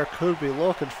trap there. Could be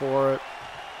looking for it.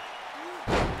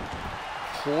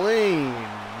 Clean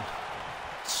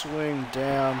swing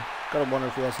down. Gotta wonder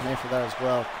if he has a name for that as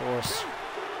well, of course.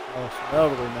 Most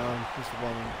notably known as the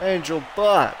Woman Angel,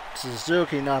 but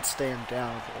Suzuki not staying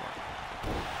down for it.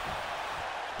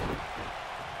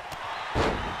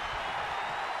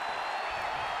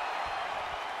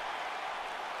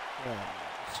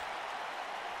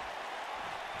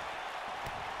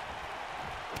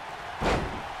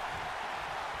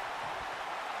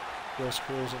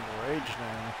 Cruz in the rage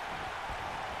now.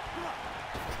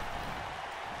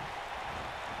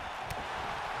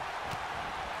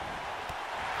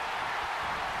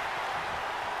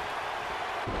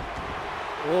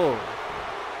 Whoa.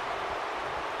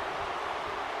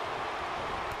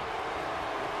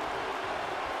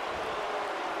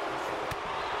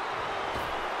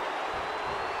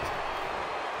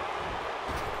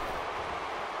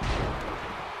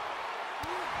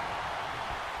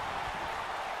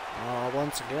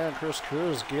 Once again,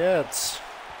 Cruz gets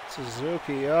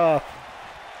Suzuki up.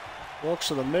 Looks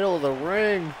to the middle of the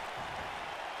ring.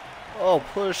 Oh,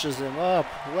 pushes him up.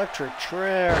 Electric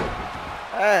chair.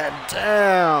 And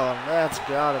down. That's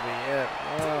gotta be it.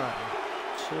 1,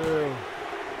 2,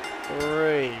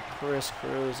 3.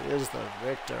 Cruz is the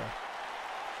victor.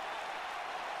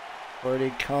 Pretty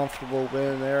comfortable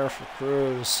win there for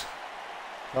Cruz.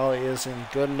 Probably is in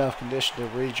good enough condition to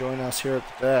rejoin us here at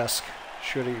the desk,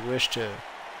 should he wish to.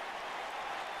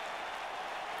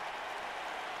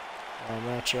 A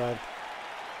match I'd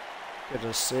get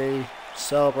to see,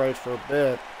 celebrate for a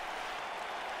bit.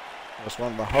 It was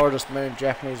one of the hardest men in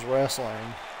Japanese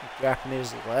wrestling, the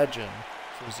Japanese legend,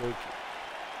 Suzuki.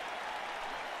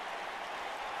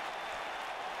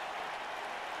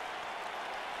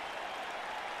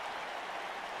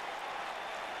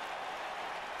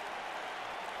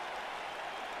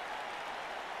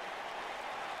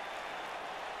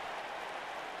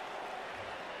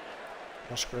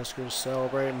 Cruz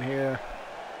celebrating here.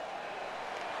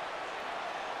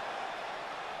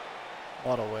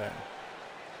 What a win.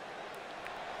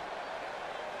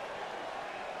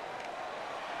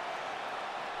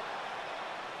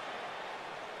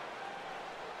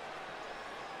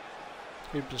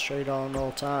 Keep the shade on at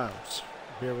all times.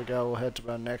 Here we go, we'll head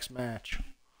to our next match.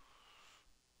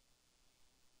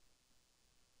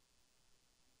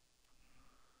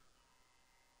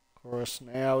 Of course,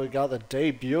 now we got the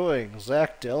debuting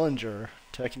Zach Dillinger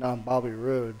taking on Bobby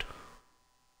Roode.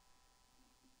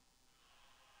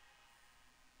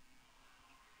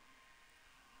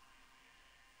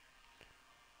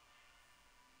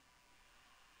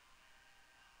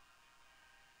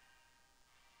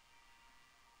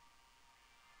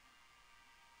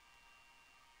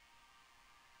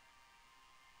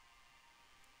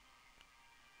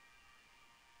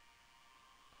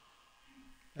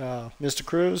 Mr.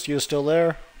 Cruz, you still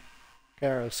there?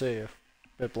 Can't really see you.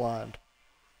 Bit blind.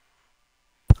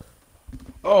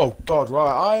 Oh God,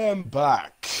 right, I am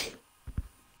back.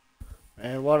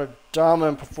 And what a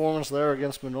dominant performance there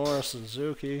against Minoru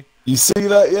Suzuki. You see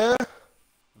that, yeah?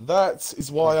 That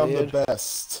is why I'm the did.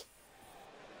 best.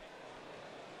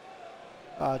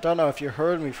 I don't know if you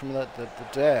heard me from the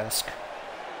desk.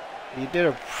 He did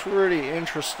a pretty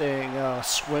interesting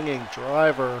swinging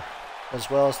driver as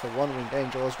well as the one-winged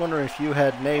angel. I was wondering if you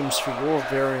had names for your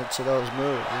variants of those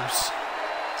moves.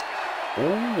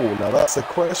 Oh, now that's a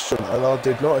question, and I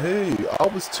did not hear you. I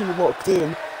was too locked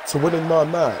in to winning my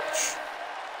match.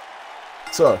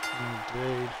 So,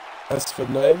 Indeed. as for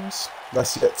names,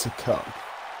 that's yet to come.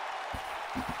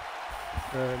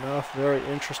 Fair enough. Very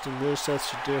interesting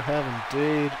movesets you do have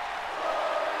indeed.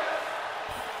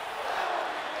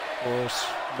 Of course,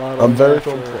 I'm very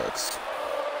complex.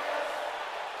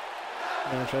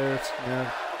 My favorites.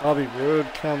 Yeah, Bobby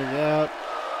Roode coming out.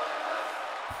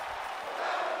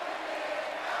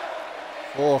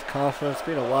 Full of confidence. It's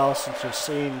been a while since we've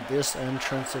seen this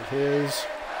entrance of his.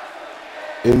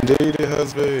 Indeed it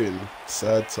has been.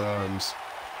 Sad times.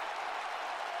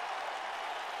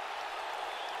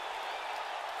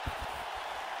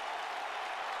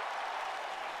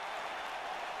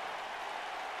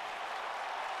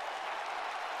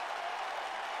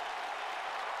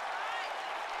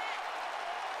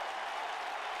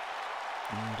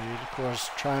 Indeed, of course,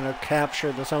 trying to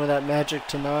capture some of that magic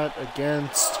tonight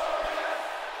against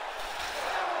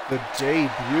the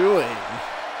debuting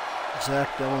Zach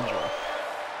Dillinger.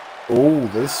 Oh,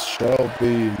 this shall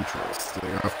be interesting.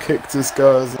 I've kicked this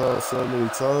guy's ass so many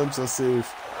times. Let's see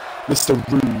if Mr.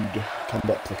 Rude can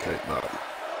replicate that.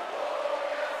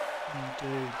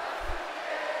 Indeed.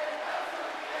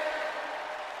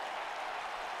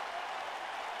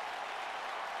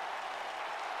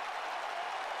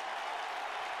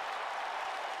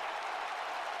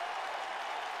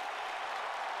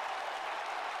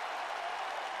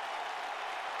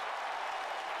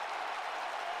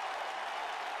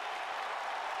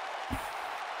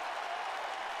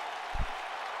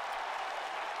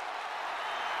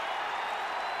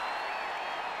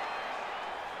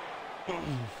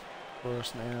 Of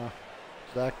course now,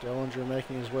 Zach Dillinger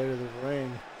making his way to the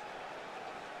ring.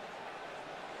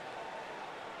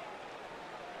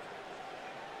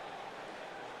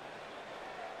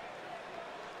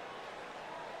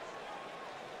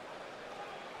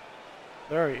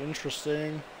 Very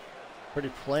interesting. Pretty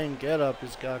plain getup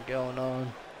he's got going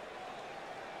on.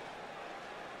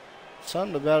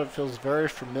 Something about it feels very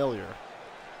familiar.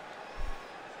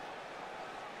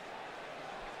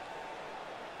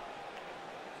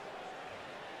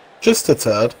 Just a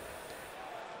tad.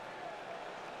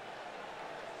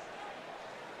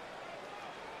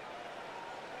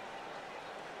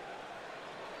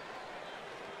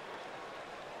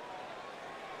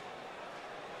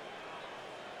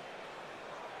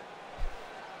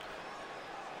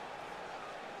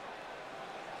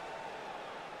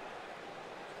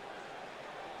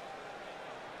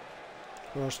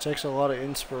 Of course, takes a lot of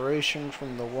inspiration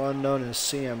from the one known as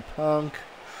CM Punk.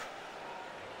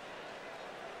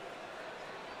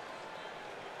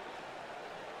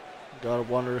 Gotta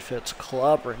wonder if it's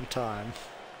clobbering time.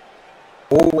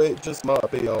 Oh, it just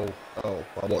might be. Oh,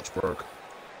 my watch broke.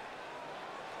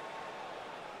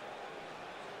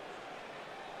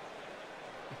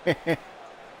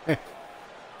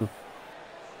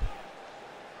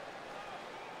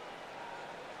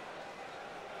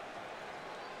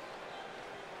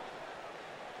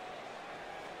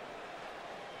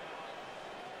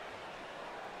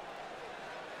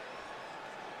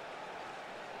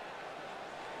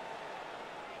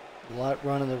 Light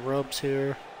running the ropes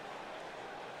here.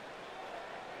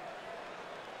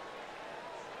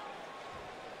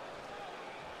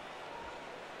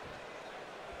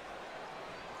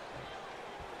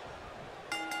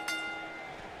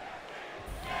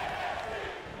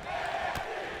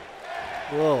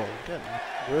 Whoa,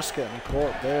 wrist getting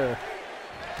caught there.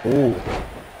 Ooh.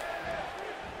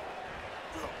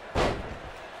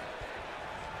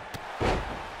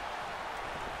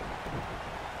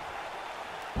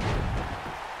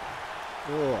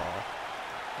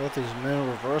 Both these men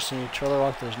reversing each other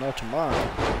like there's no tomorrow.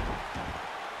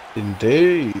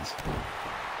 Indeed.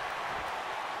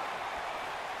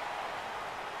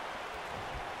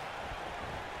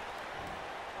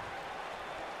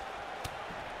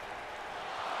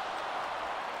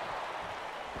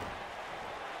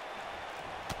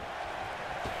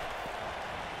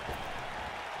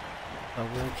 Oh,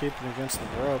 we're keeping against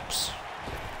the ropes.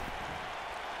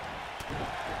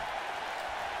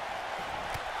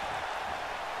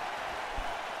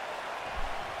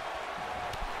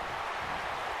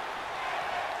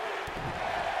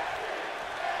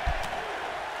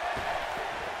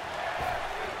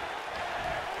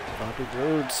 Bobby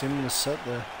Roode seeming to set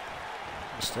the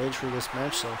stage for this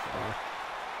match so far.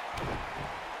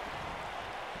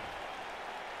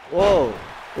 Whoa!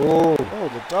 Oh, Oh,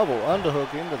 the double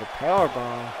underhook into the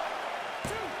powerbomb.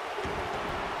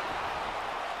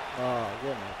 Oh,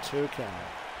 getting a 2 count.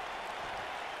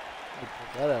 He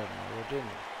put that out of nowhere, didn't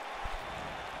he?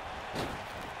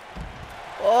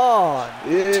 Oh,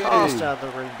 yeah. tossed out the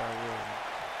ring by Roode.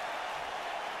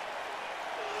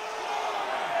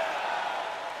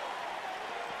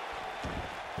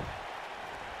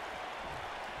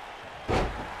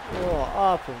 Oh,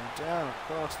 up and down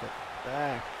across the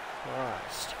back.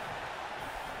 Christ.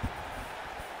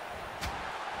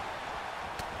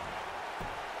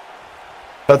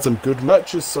 Had some good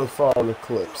matches so far on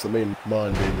Eclipse. I mean,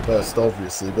 mine being the best,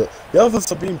 obviously, but the others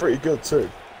have been pretty good too.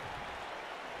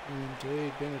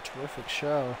 Indeed, been a terrific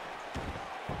show.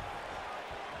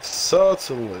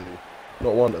 Certainly.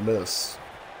 Not one to miss.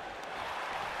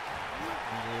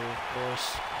 And of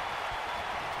course,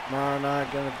 tomorrow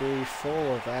night going to be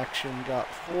full of action. Got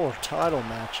 4 title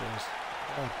matches.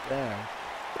 God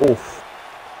damn. Oof.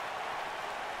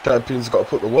 Champion's got to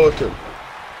put the work in.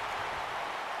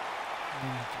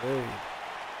 Indeed.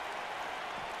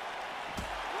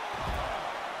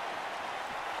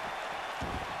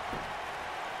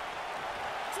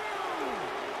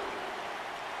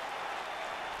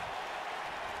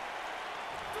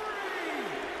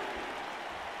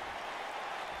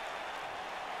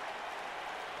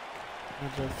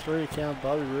 With a 3 count,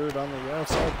 Bobby Roode on the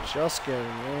outside, just getting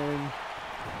in.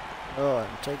 Oh,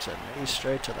 and takes a knee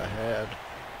straight to the head.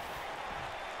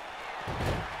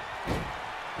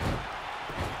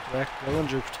 Jack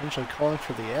Dillinger potentially calling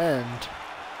for the end.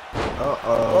 Uh-oh.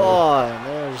 Oh, and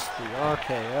there's the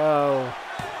RKO.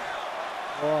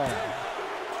 1,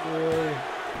 2,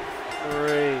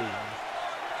 3.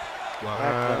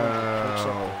 Jack Dillinger picks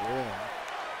up the win.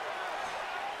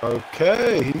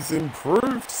 Okay, he's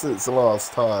improved since the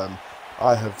last time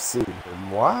I have seen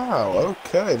him. Wow,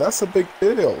 okay, that's a big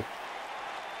deal.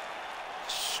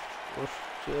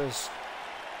 Just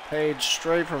page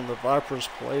straight from the Viper's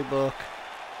playbook.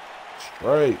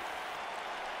 Straight.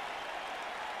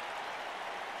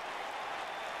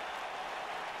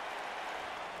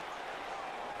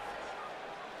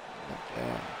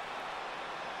 Damn.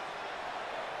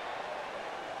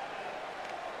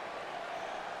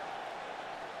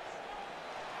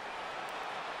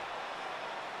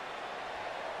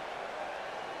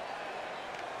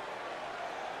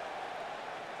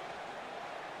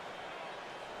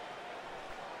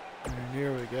 And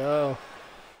here we go.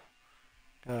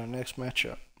 Got our next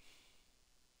matchup.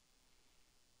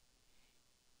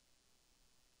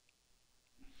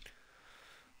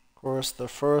 Of course, the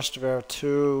first of our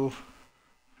 2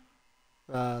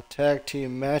 tag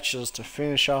team matches to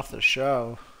finish off the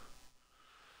show.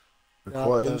 Got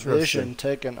Quite the interesting. Vision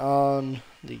taking on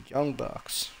the Young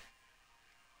Bucks.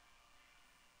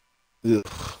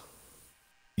 Ugh.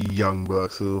 Young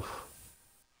Bucks, ugh.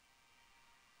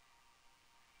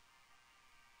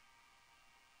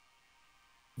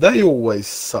 They always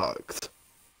sucked.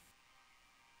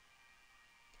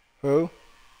 Who?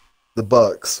 The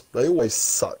Bucks. They always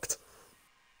sucked.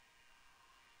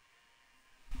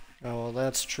 Oh, well,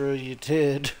 that's true. You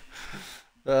did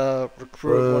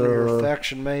recruit one of your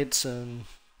faction mates and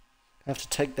have to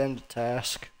take them to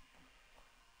task.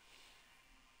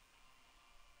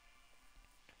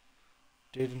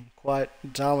 Did in quite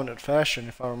dominant fashion,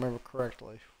 if I remember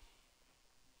correctly.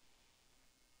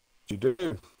 You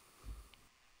do.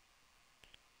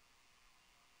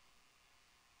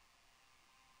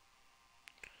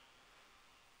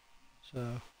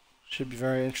 So, should be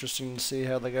very interesting to see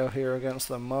how they go here against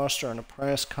the Master and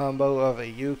Apprentice combo of a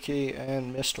Yuki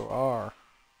and Mr. R.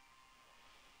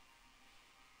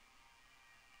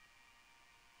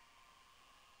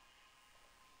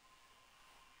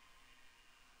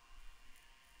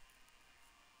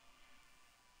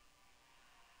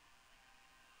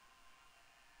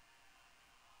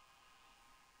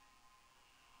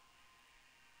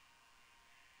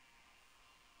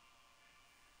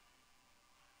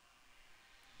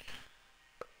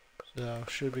 So,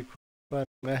 should be quite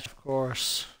a match, of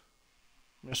course.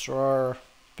 Mr. R,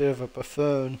 bit of a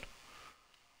buffoon.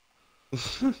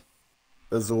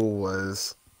 As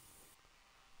always.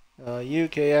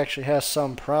 UK actually has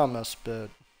some promise, but,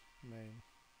 I mean...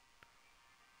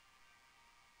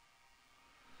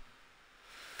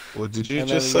 What did you and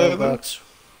just then the say Young then? Bucks.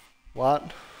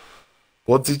 What?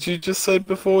 What did you just say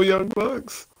before Young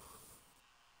Bucks?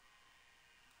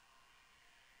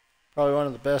 Probably one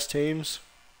of the best teams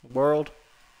in the world.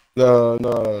 No,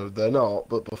 they're not,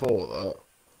 but before that.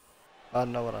 I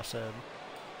don't know what I said.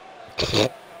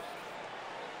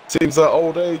 Seems that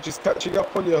old age is catching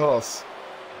up on your horse.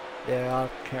 Yeah, I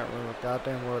can't remember a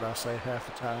goddamn word I say half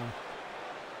the time.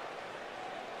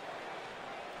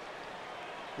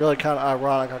 Really kind of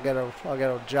ironic. I get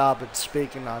a job in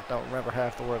speaking. I don't remember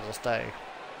half the words I say.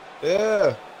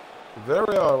 Yeah,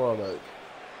 very ironic.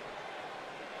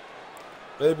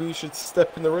 Maybe you should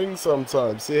step in the ring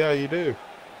sometime, see how you do.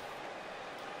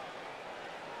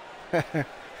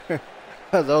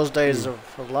 Those days are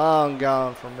long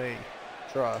gone for me.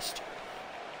 Trust.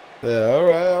 Yeah,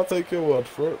 alright, I'll take your word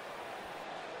for it.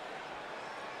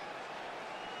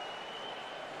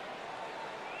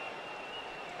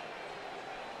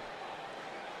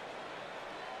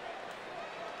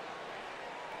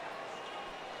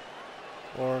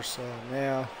 Of course,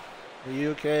 now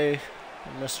the UK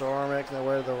and Mr. R making their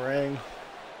way to the ring,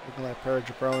 looking like pair of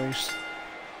jabronis.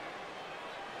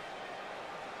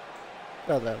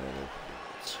 Not that many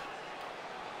dudes.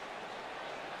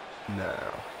 No.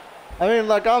 I mean,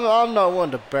 like I'm not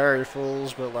one to bury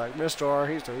fools, but like Mr. R,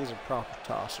 he's a proper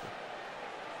tosser.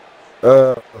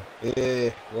 Yeah,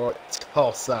 right,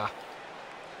 tosser.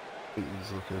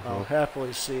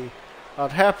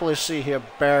 I'd happily see him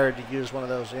buried, to use one of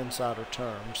those insider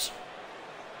terms.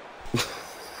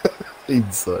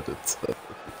 Insider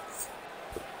terms.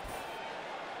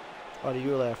 What are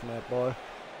you laughing at, boy?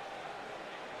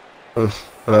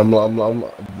 I am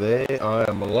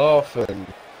laughing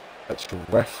at your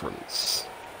reference.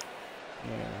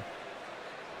 Yeah.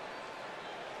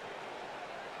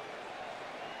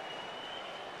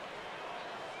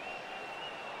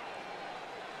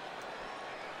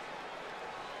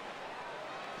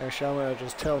 Actually, I'm going to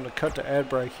just tell him to cut the ad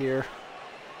break here.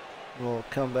 We'll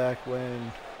come back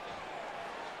when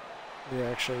the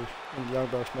Young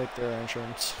Bucks make their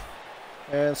entrance.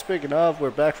 And speaking of,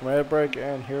 we're back from ad break,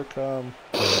 and here come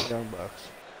the Young Bucks.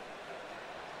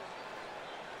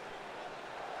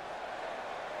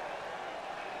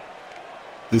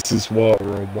 This is why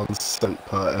we're on 1 cent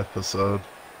per episode.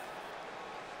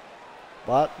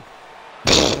 What?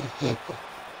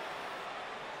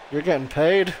 You're getting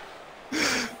paid?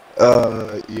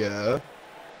 Yeah.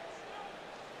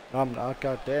 I'm not,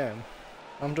 goddamn.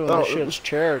 I'm doing this shit as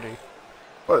charity.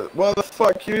 Why the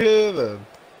fuck you here then?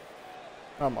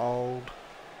 I'm old.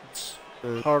 It's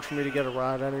hard for me to get a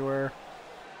ride anywhere.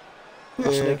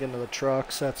 I sneak into the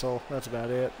trucks, that's all. That's about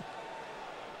it.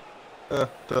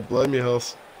 Don't blame you,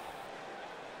 House.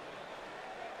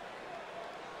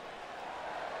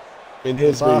 I mean,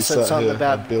 here's me sat here,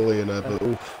 a billionaire, but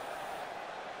oof.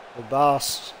 The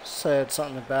boss said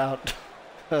something about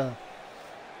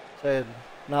said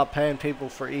not paying people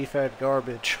for e-fed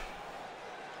garbage.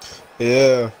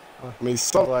 Yeah, I mean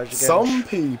some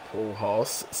people,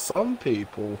 Hoss, some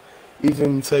people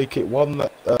even take it one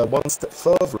step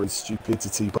further in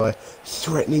stupidity by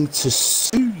threatening to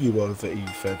sue you over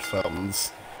e-fed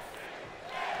funds.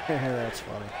 That's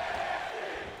funny.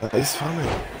 That is funny.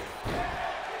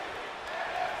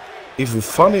 Even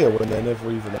funnier when they never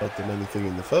even had done anything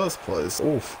in the first place.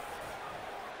 Oof.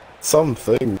 Some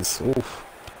things. Oof.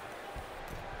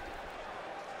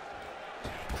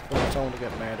 Well, someone to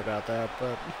get mad about that,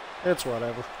 but it's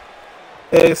whatever.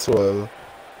 It's whatever.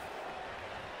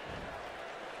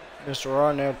 Mr.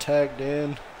 R now tagged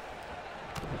in.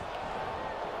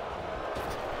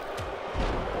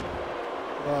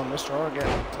 Well, Mr. R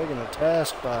getting taken to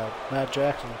task by Matt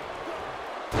Jackson.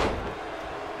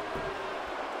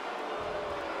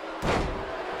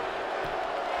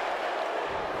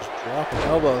 Dropping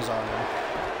elbows on him.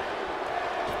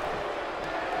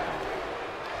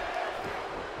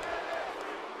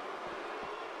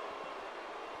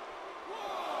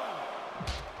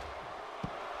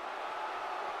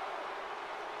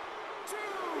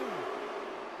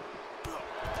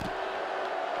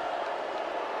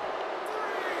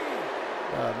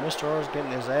 Mr. R's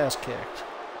getting his ass kicked.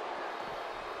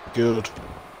 Good.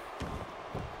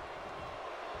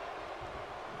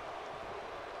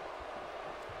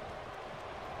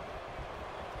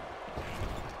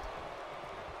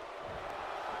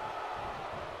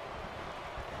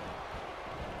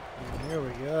 Here we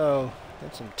go.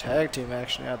 Get some tag team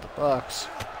action out of the Bucks.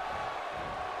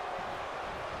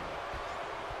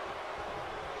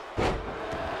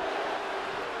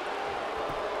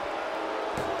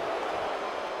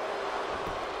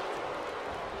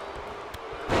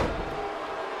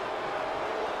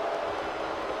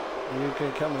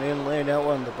 UK coming in, laying out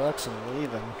one of the Bucks and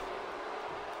leaving.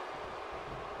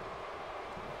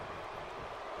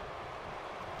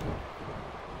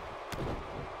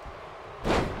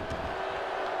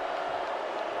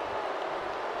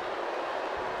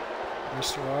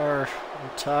 Mr. R, I'm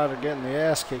tired of getting the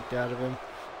ass kicked out of him.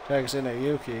 Tags in at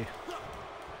Yuki.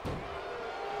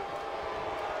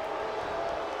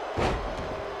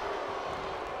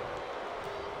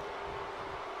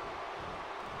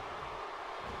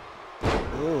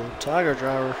 Tiger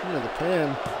driver into the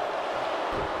pin.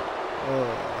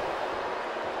 Oh.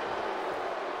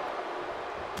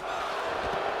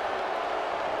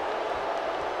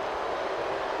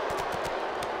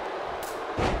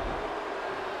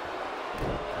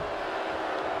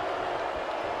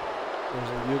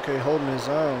 There's a UK holding his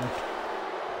own.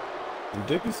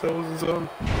 Deuce holds his own.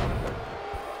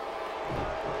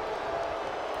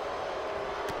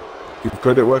 Give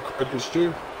credit where credit's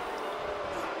due.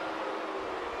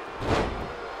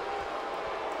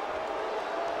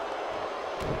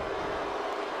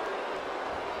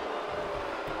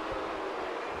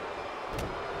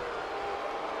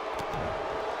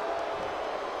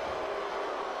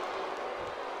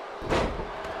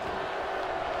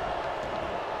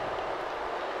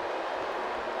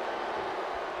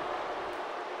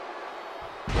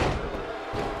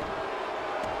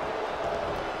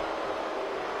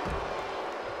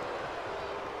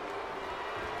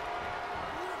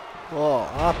 Whoa,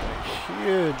 up a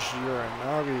huge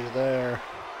Uranagi there.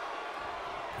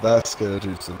 That's gonna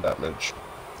do some damage.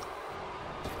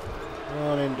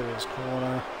 Run into his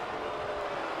corner.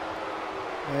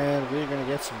 And we're gonna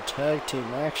get some tag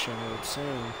team action, it would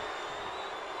seem.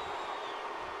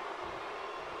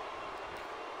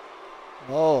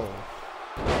 Oh.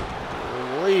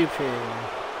 Leaping.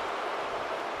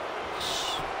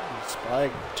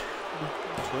 Spike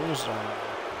tombstone.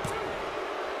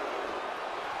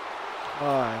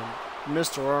 Fine.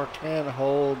 Mr. R can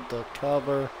hold the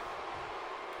cover.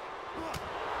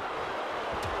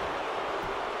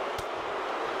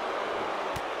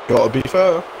 Gotta be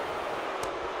fair.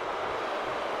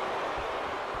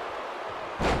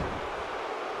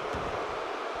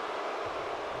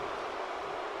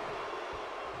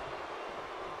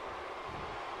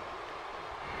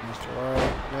 Mr. R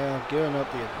now giving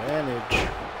up the advantage.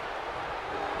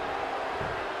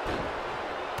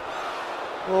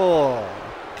 Oh,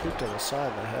 kick to the side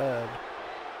of the head.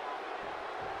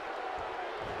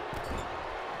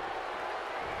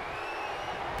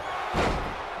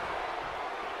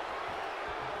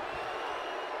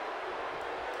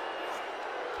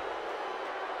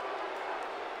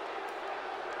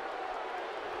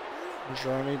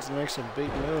 Jar needs to make some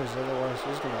big moves, otherwise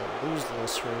he's going to lose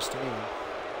this for his team.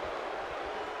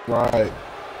 Right.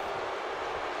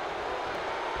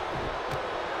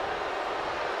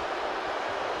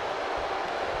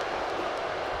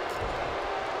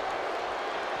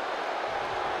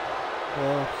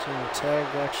 Well, some tag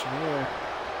action here.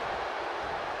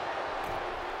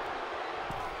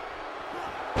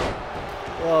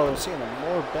 Whoa, we're seeing a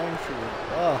more bang for your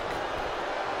buck.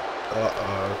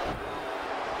 Uh-oh.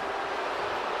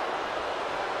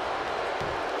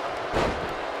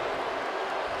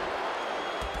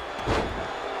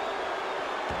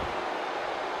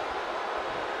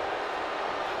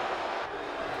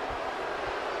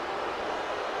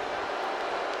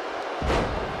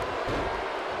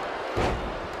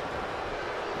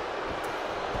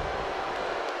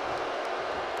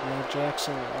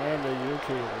 Jackson and a UK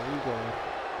legal.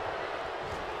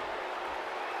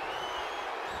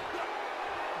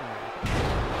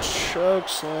 Choke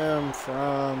slam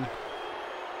from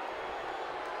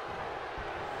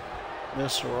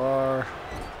Mr. R.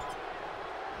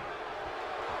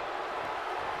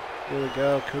 Here we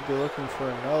go. Could be looking for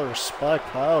another spike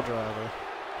pile driver.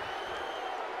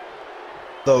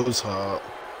 Those hurt.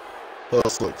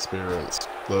 Personal experience.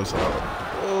 Those hurt.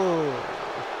 Oh.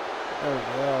 There we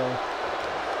go.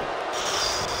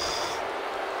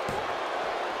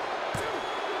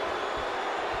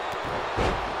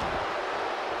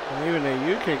 And even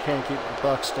the UK can't keep the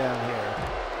Bucks down here.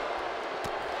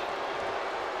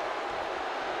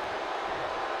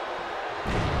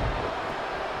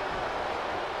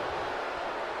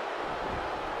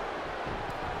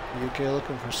 UK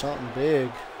looking for something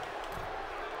big.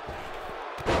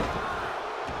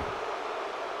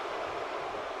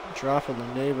 Dropping the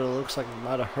knee, but it looks like it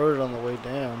might have hurt it on the way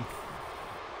down.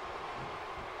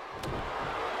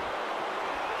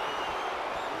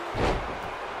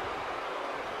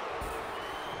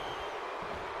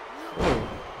 Ooh,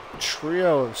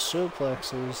 trio of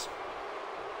suplexes.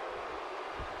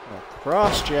 A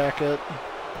cross jacket.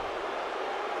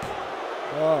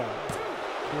 1,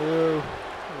 2.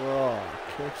 Oh,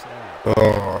 kicks out.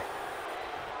 Oh.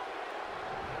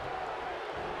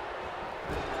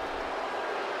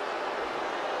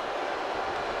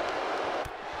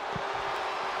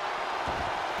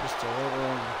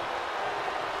 Delivering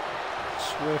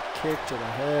swift kick to the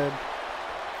head.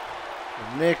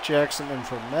 From Nick Jackson, and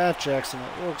from Matt Jackson,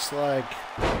 it looks like,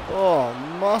 oh,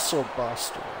 muscle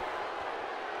buster.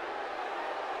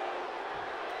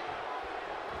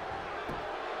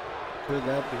 Could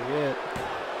that be it?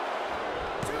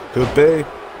 Could be.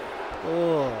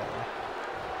 Oh.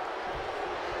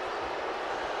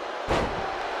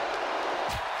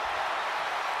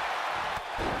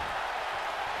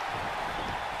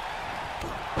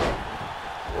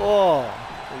 Oh,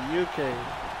 the UK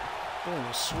doing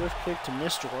a swift kick to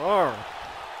Mr. R.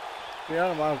 Get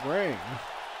out of my ring.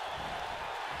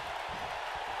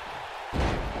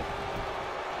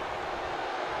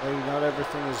 Maybe not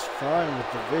everything is fine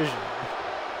with the vision.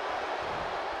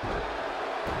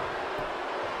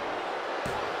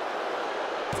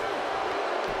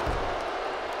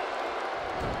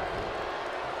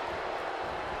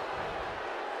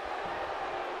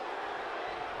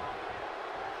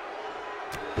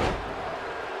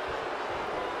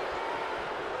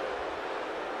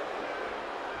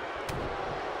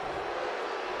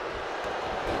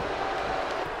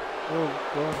 Oh,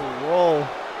 going for a roll.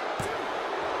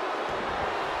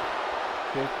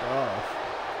 Kicked off.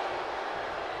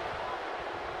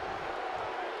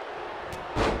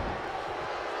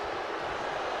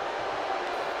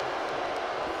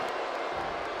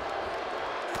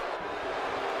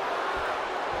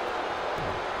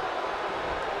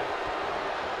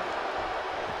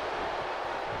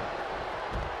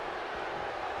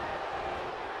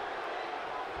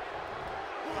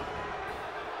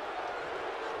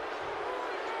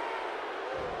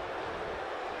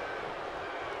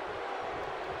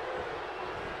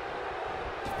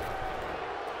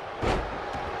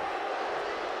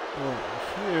 Oh,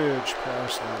 huge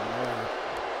pass line there.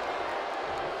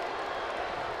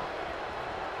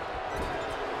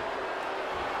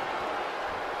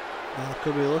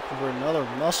 Could be looking for another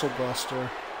muscle buster.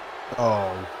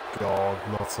 Oh God,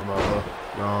 not another.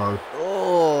 No.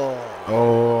 Oh.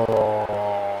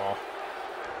 Oh.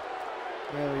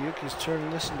 Man, Yuki's turning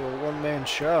this into a one-man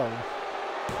show.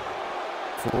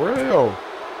 For real.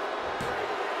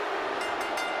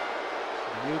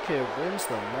 UK wins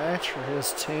the match for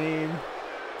his team.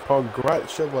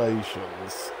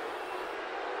 Congratulations.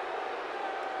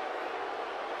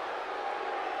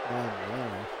 Oh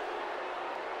man.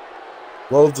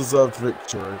 Well deserved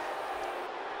victory.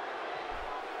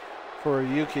 For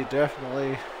Yuki,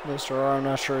 definitely. Mr. R, I'm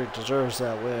not sure he deserves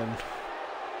that win.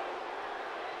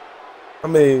 I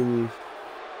mean,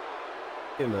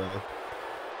 you know,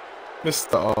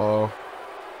 Mr. R,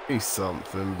 he's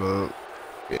something, but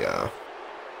yeah.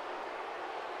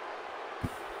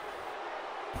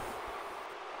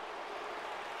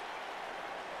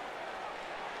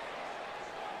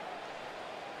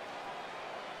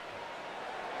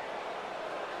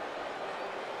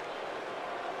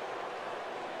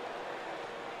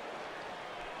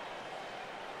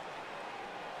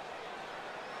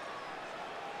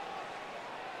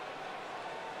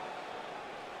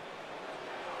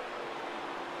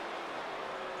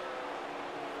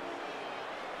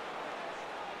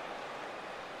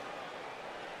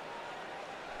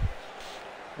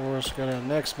 Of course, got our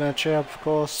next matchup, of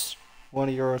course, one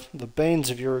of the banes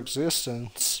of your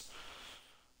existence.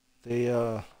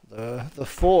 The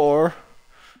four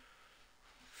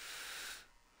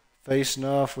facing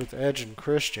off with Edge and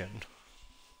Christian.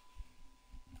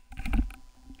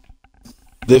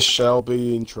 This shall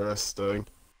be interesting.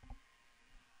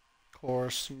 Of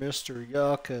course, Mr.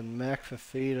 Yuck and Mac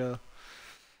Fafita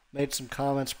made some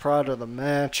comments prior to the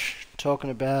match,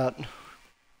 talking about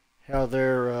how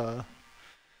they're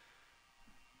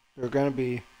going to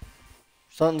be,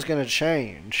 something's going to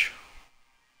change.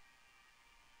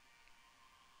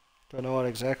 Don't know what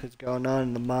exactly is going on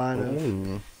in the mind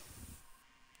of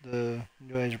the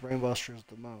New Age Brainbusters at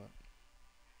the moment.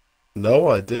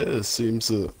 No idea. It seems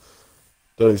that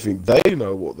don't think they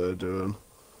know what they're doing.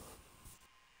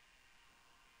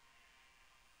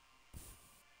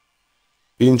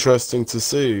 Be interesting to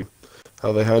see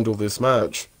how they handle this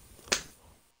match.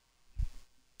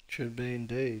 Should be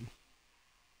indeed.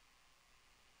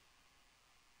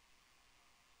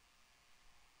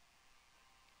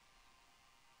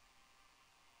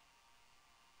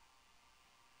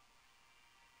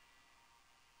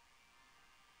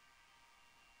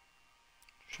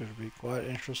 Should be quite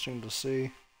interesting to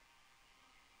see.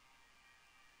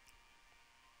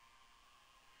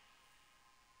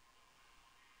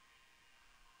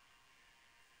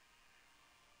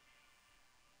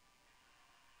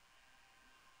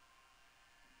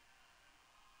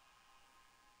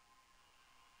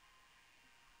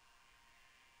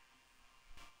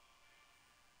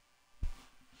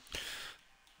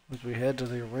 As we head to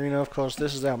the arena, of course,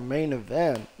 this is our main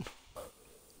event.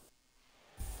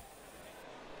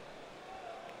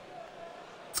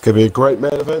 It's going to be a great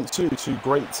main event too. Two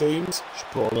great teams should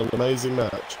put on an amazing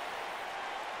match.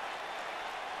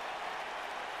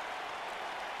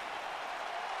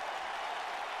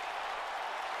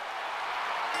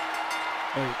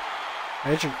 Wait,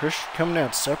 Edge and Christian coming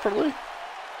out separately?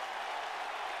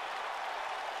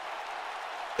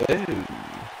 Oh.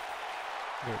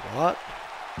 Wait, what?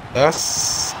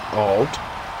 That's odd.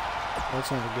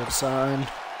 That's not a good sign.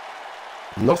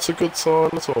 Not a good sign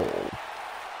at all.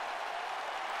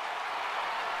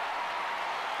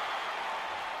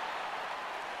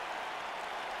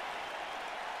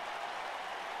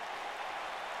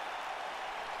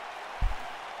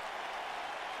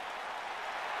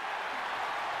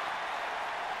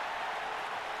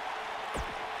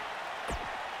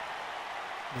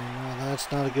 No,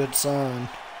 that's not a good sign.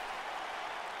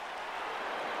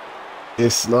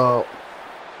 It's not.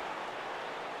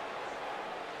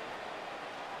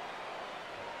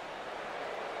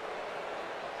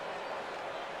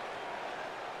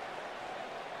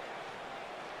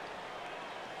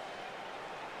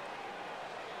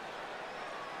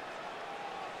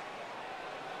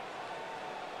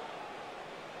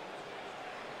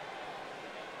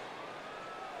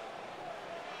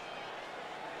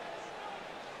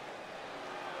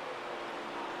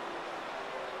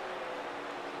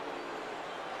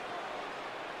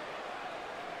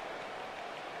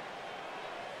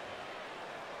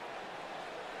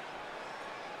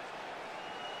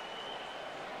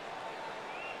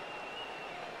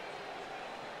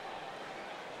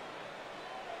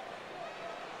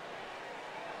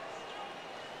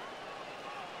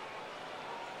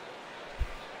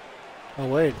 Oh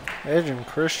wait, Edge and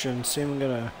Christian seem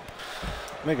gonna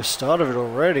make a start of it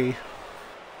already.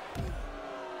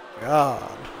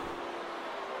 God.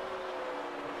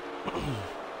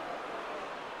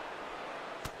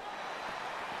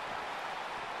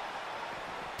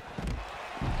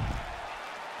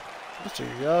 Mr.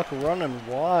 Yuck running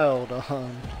wild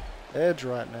on Edge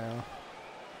right now.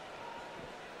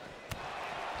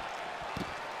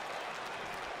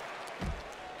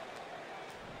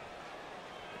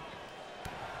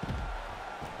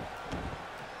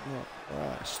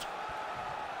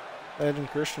 Edge and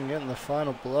Christian getting the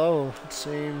final blow, it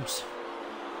seems,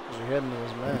 as we head into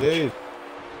this match. Indeed.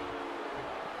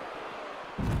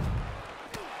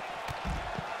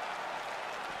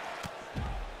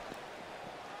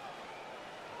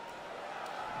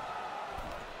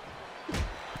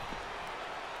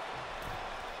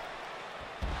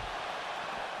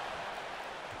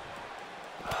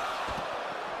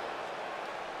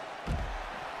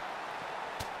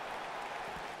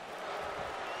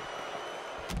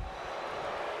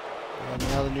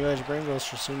 Now the New Age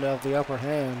Brainbusters seem to have the upper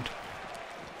hand.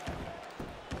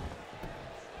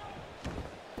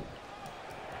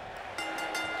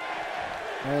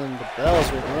 And the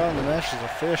bells will run, the match is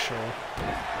official.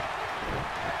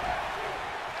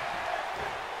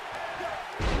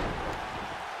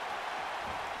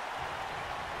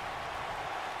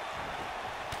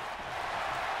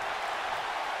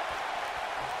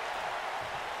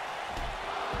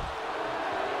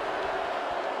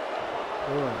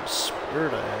 Oh,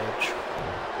 Spirit Edge.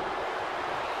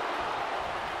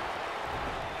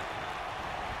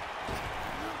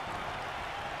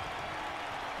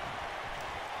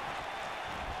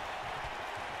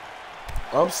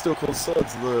 I'm still concerned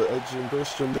that Edge and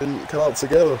Christian didn't come out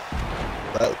together.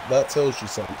 That tells you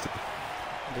something.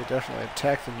 They definitely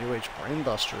attacked the New Age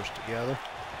Brainbusters together.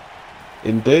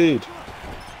 Indeed.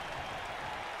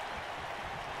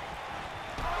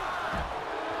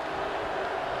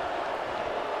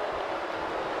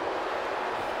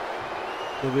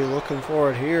 We'll be looking for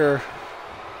it here.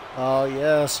 Oh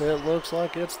yes, it looks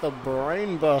like it's the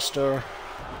Brainbuster.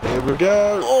 Here we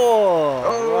go. Oh,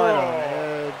 right on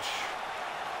Edge.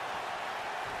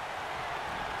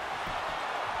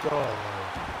 God.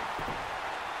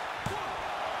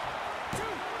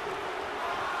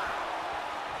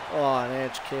 Oh, and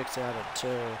Edge kicks out at 2.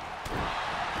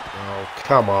 Oh,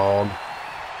 come on.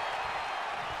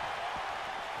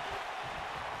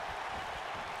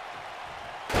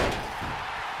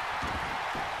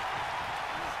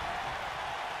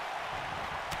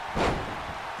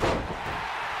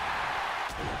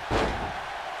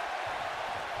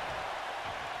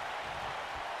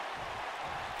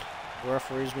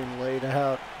 Referee's been laid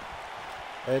out.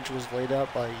 Edge was laid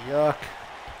out by Yuck.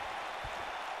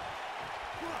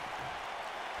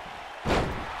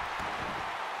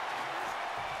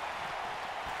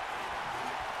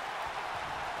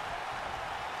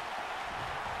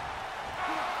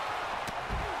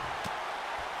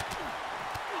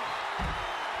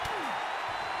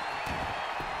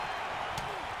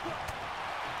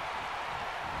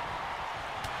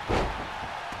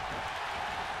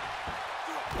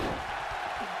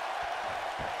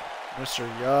 Mr.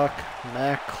 Yuck,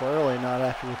 Mac clearly not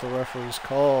happy with the referee's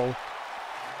call.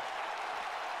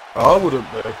 I wouldn't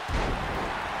be.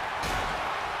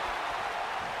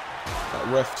 That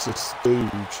ref's a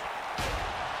stooge.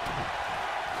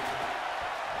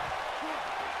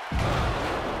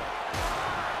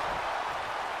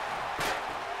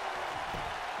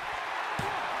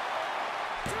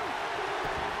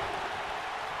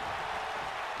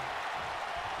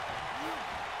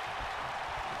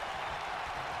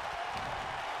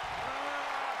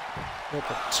 With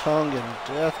the tongue and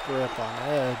death grip on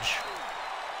Edge.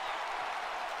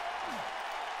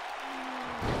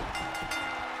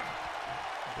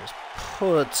 Just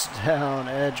puts down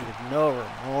Edge with no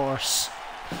remorse.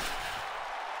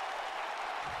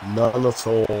 None at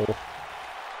all.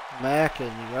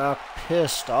 Mackin, you got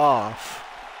pissed off.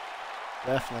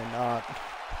 Definitely not the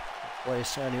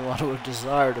place anyone would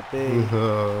desire to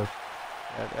be.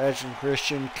 And Edge and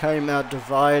Christian came out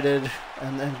divided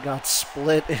and then got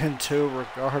split in two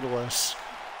regardless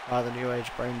by the New Age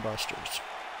Brainbusters.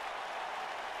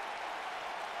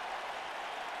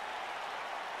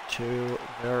 Two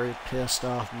very pissed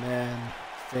off men.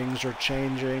 Things are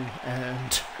changing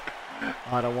and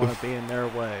I don't want to be in their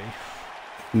way.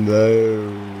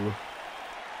 No.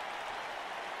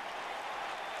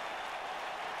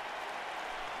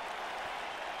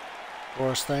 Of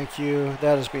course, thank you.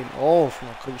 That has been all from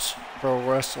Eclipse Pro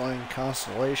Wrestling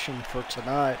Constellation for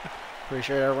tonight.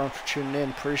 Appreciate everyone for tuning in.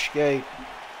 Appreciate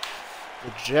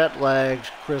the jet-lagged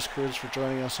Cruz for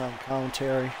joining us on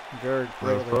commentary. Very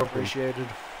greatly appreciated.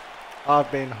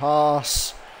 I've been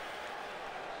Haas.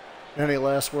 Any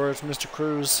last words, Mr.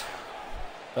 Cruz?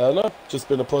 No, just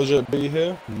been a pleasure to be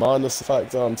here, minus the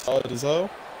fact that I'm tired as hell.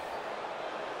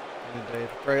 Indeed.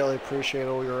 Greatly appreciate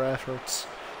all your efforts.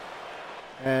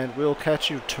 And we'll catch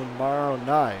you tomorrow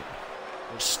night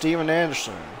with Steven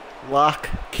Anderson, Lock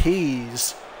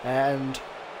Keys, and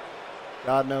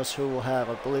God knows who we'll have.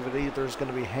 I believe it either is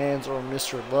going to be Hands or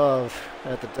Mr. Love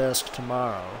at the desk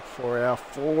tomorrow for our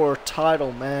 4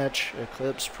 title match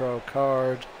Eclipse Pro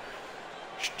card.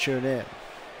 Tune in.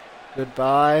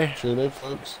 Goodbye. Tune in,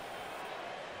 folks.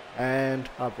 And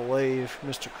I believe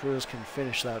Mr. Cruz can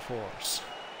finish that for us.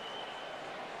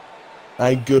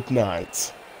 And good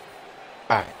night.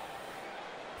 Bye.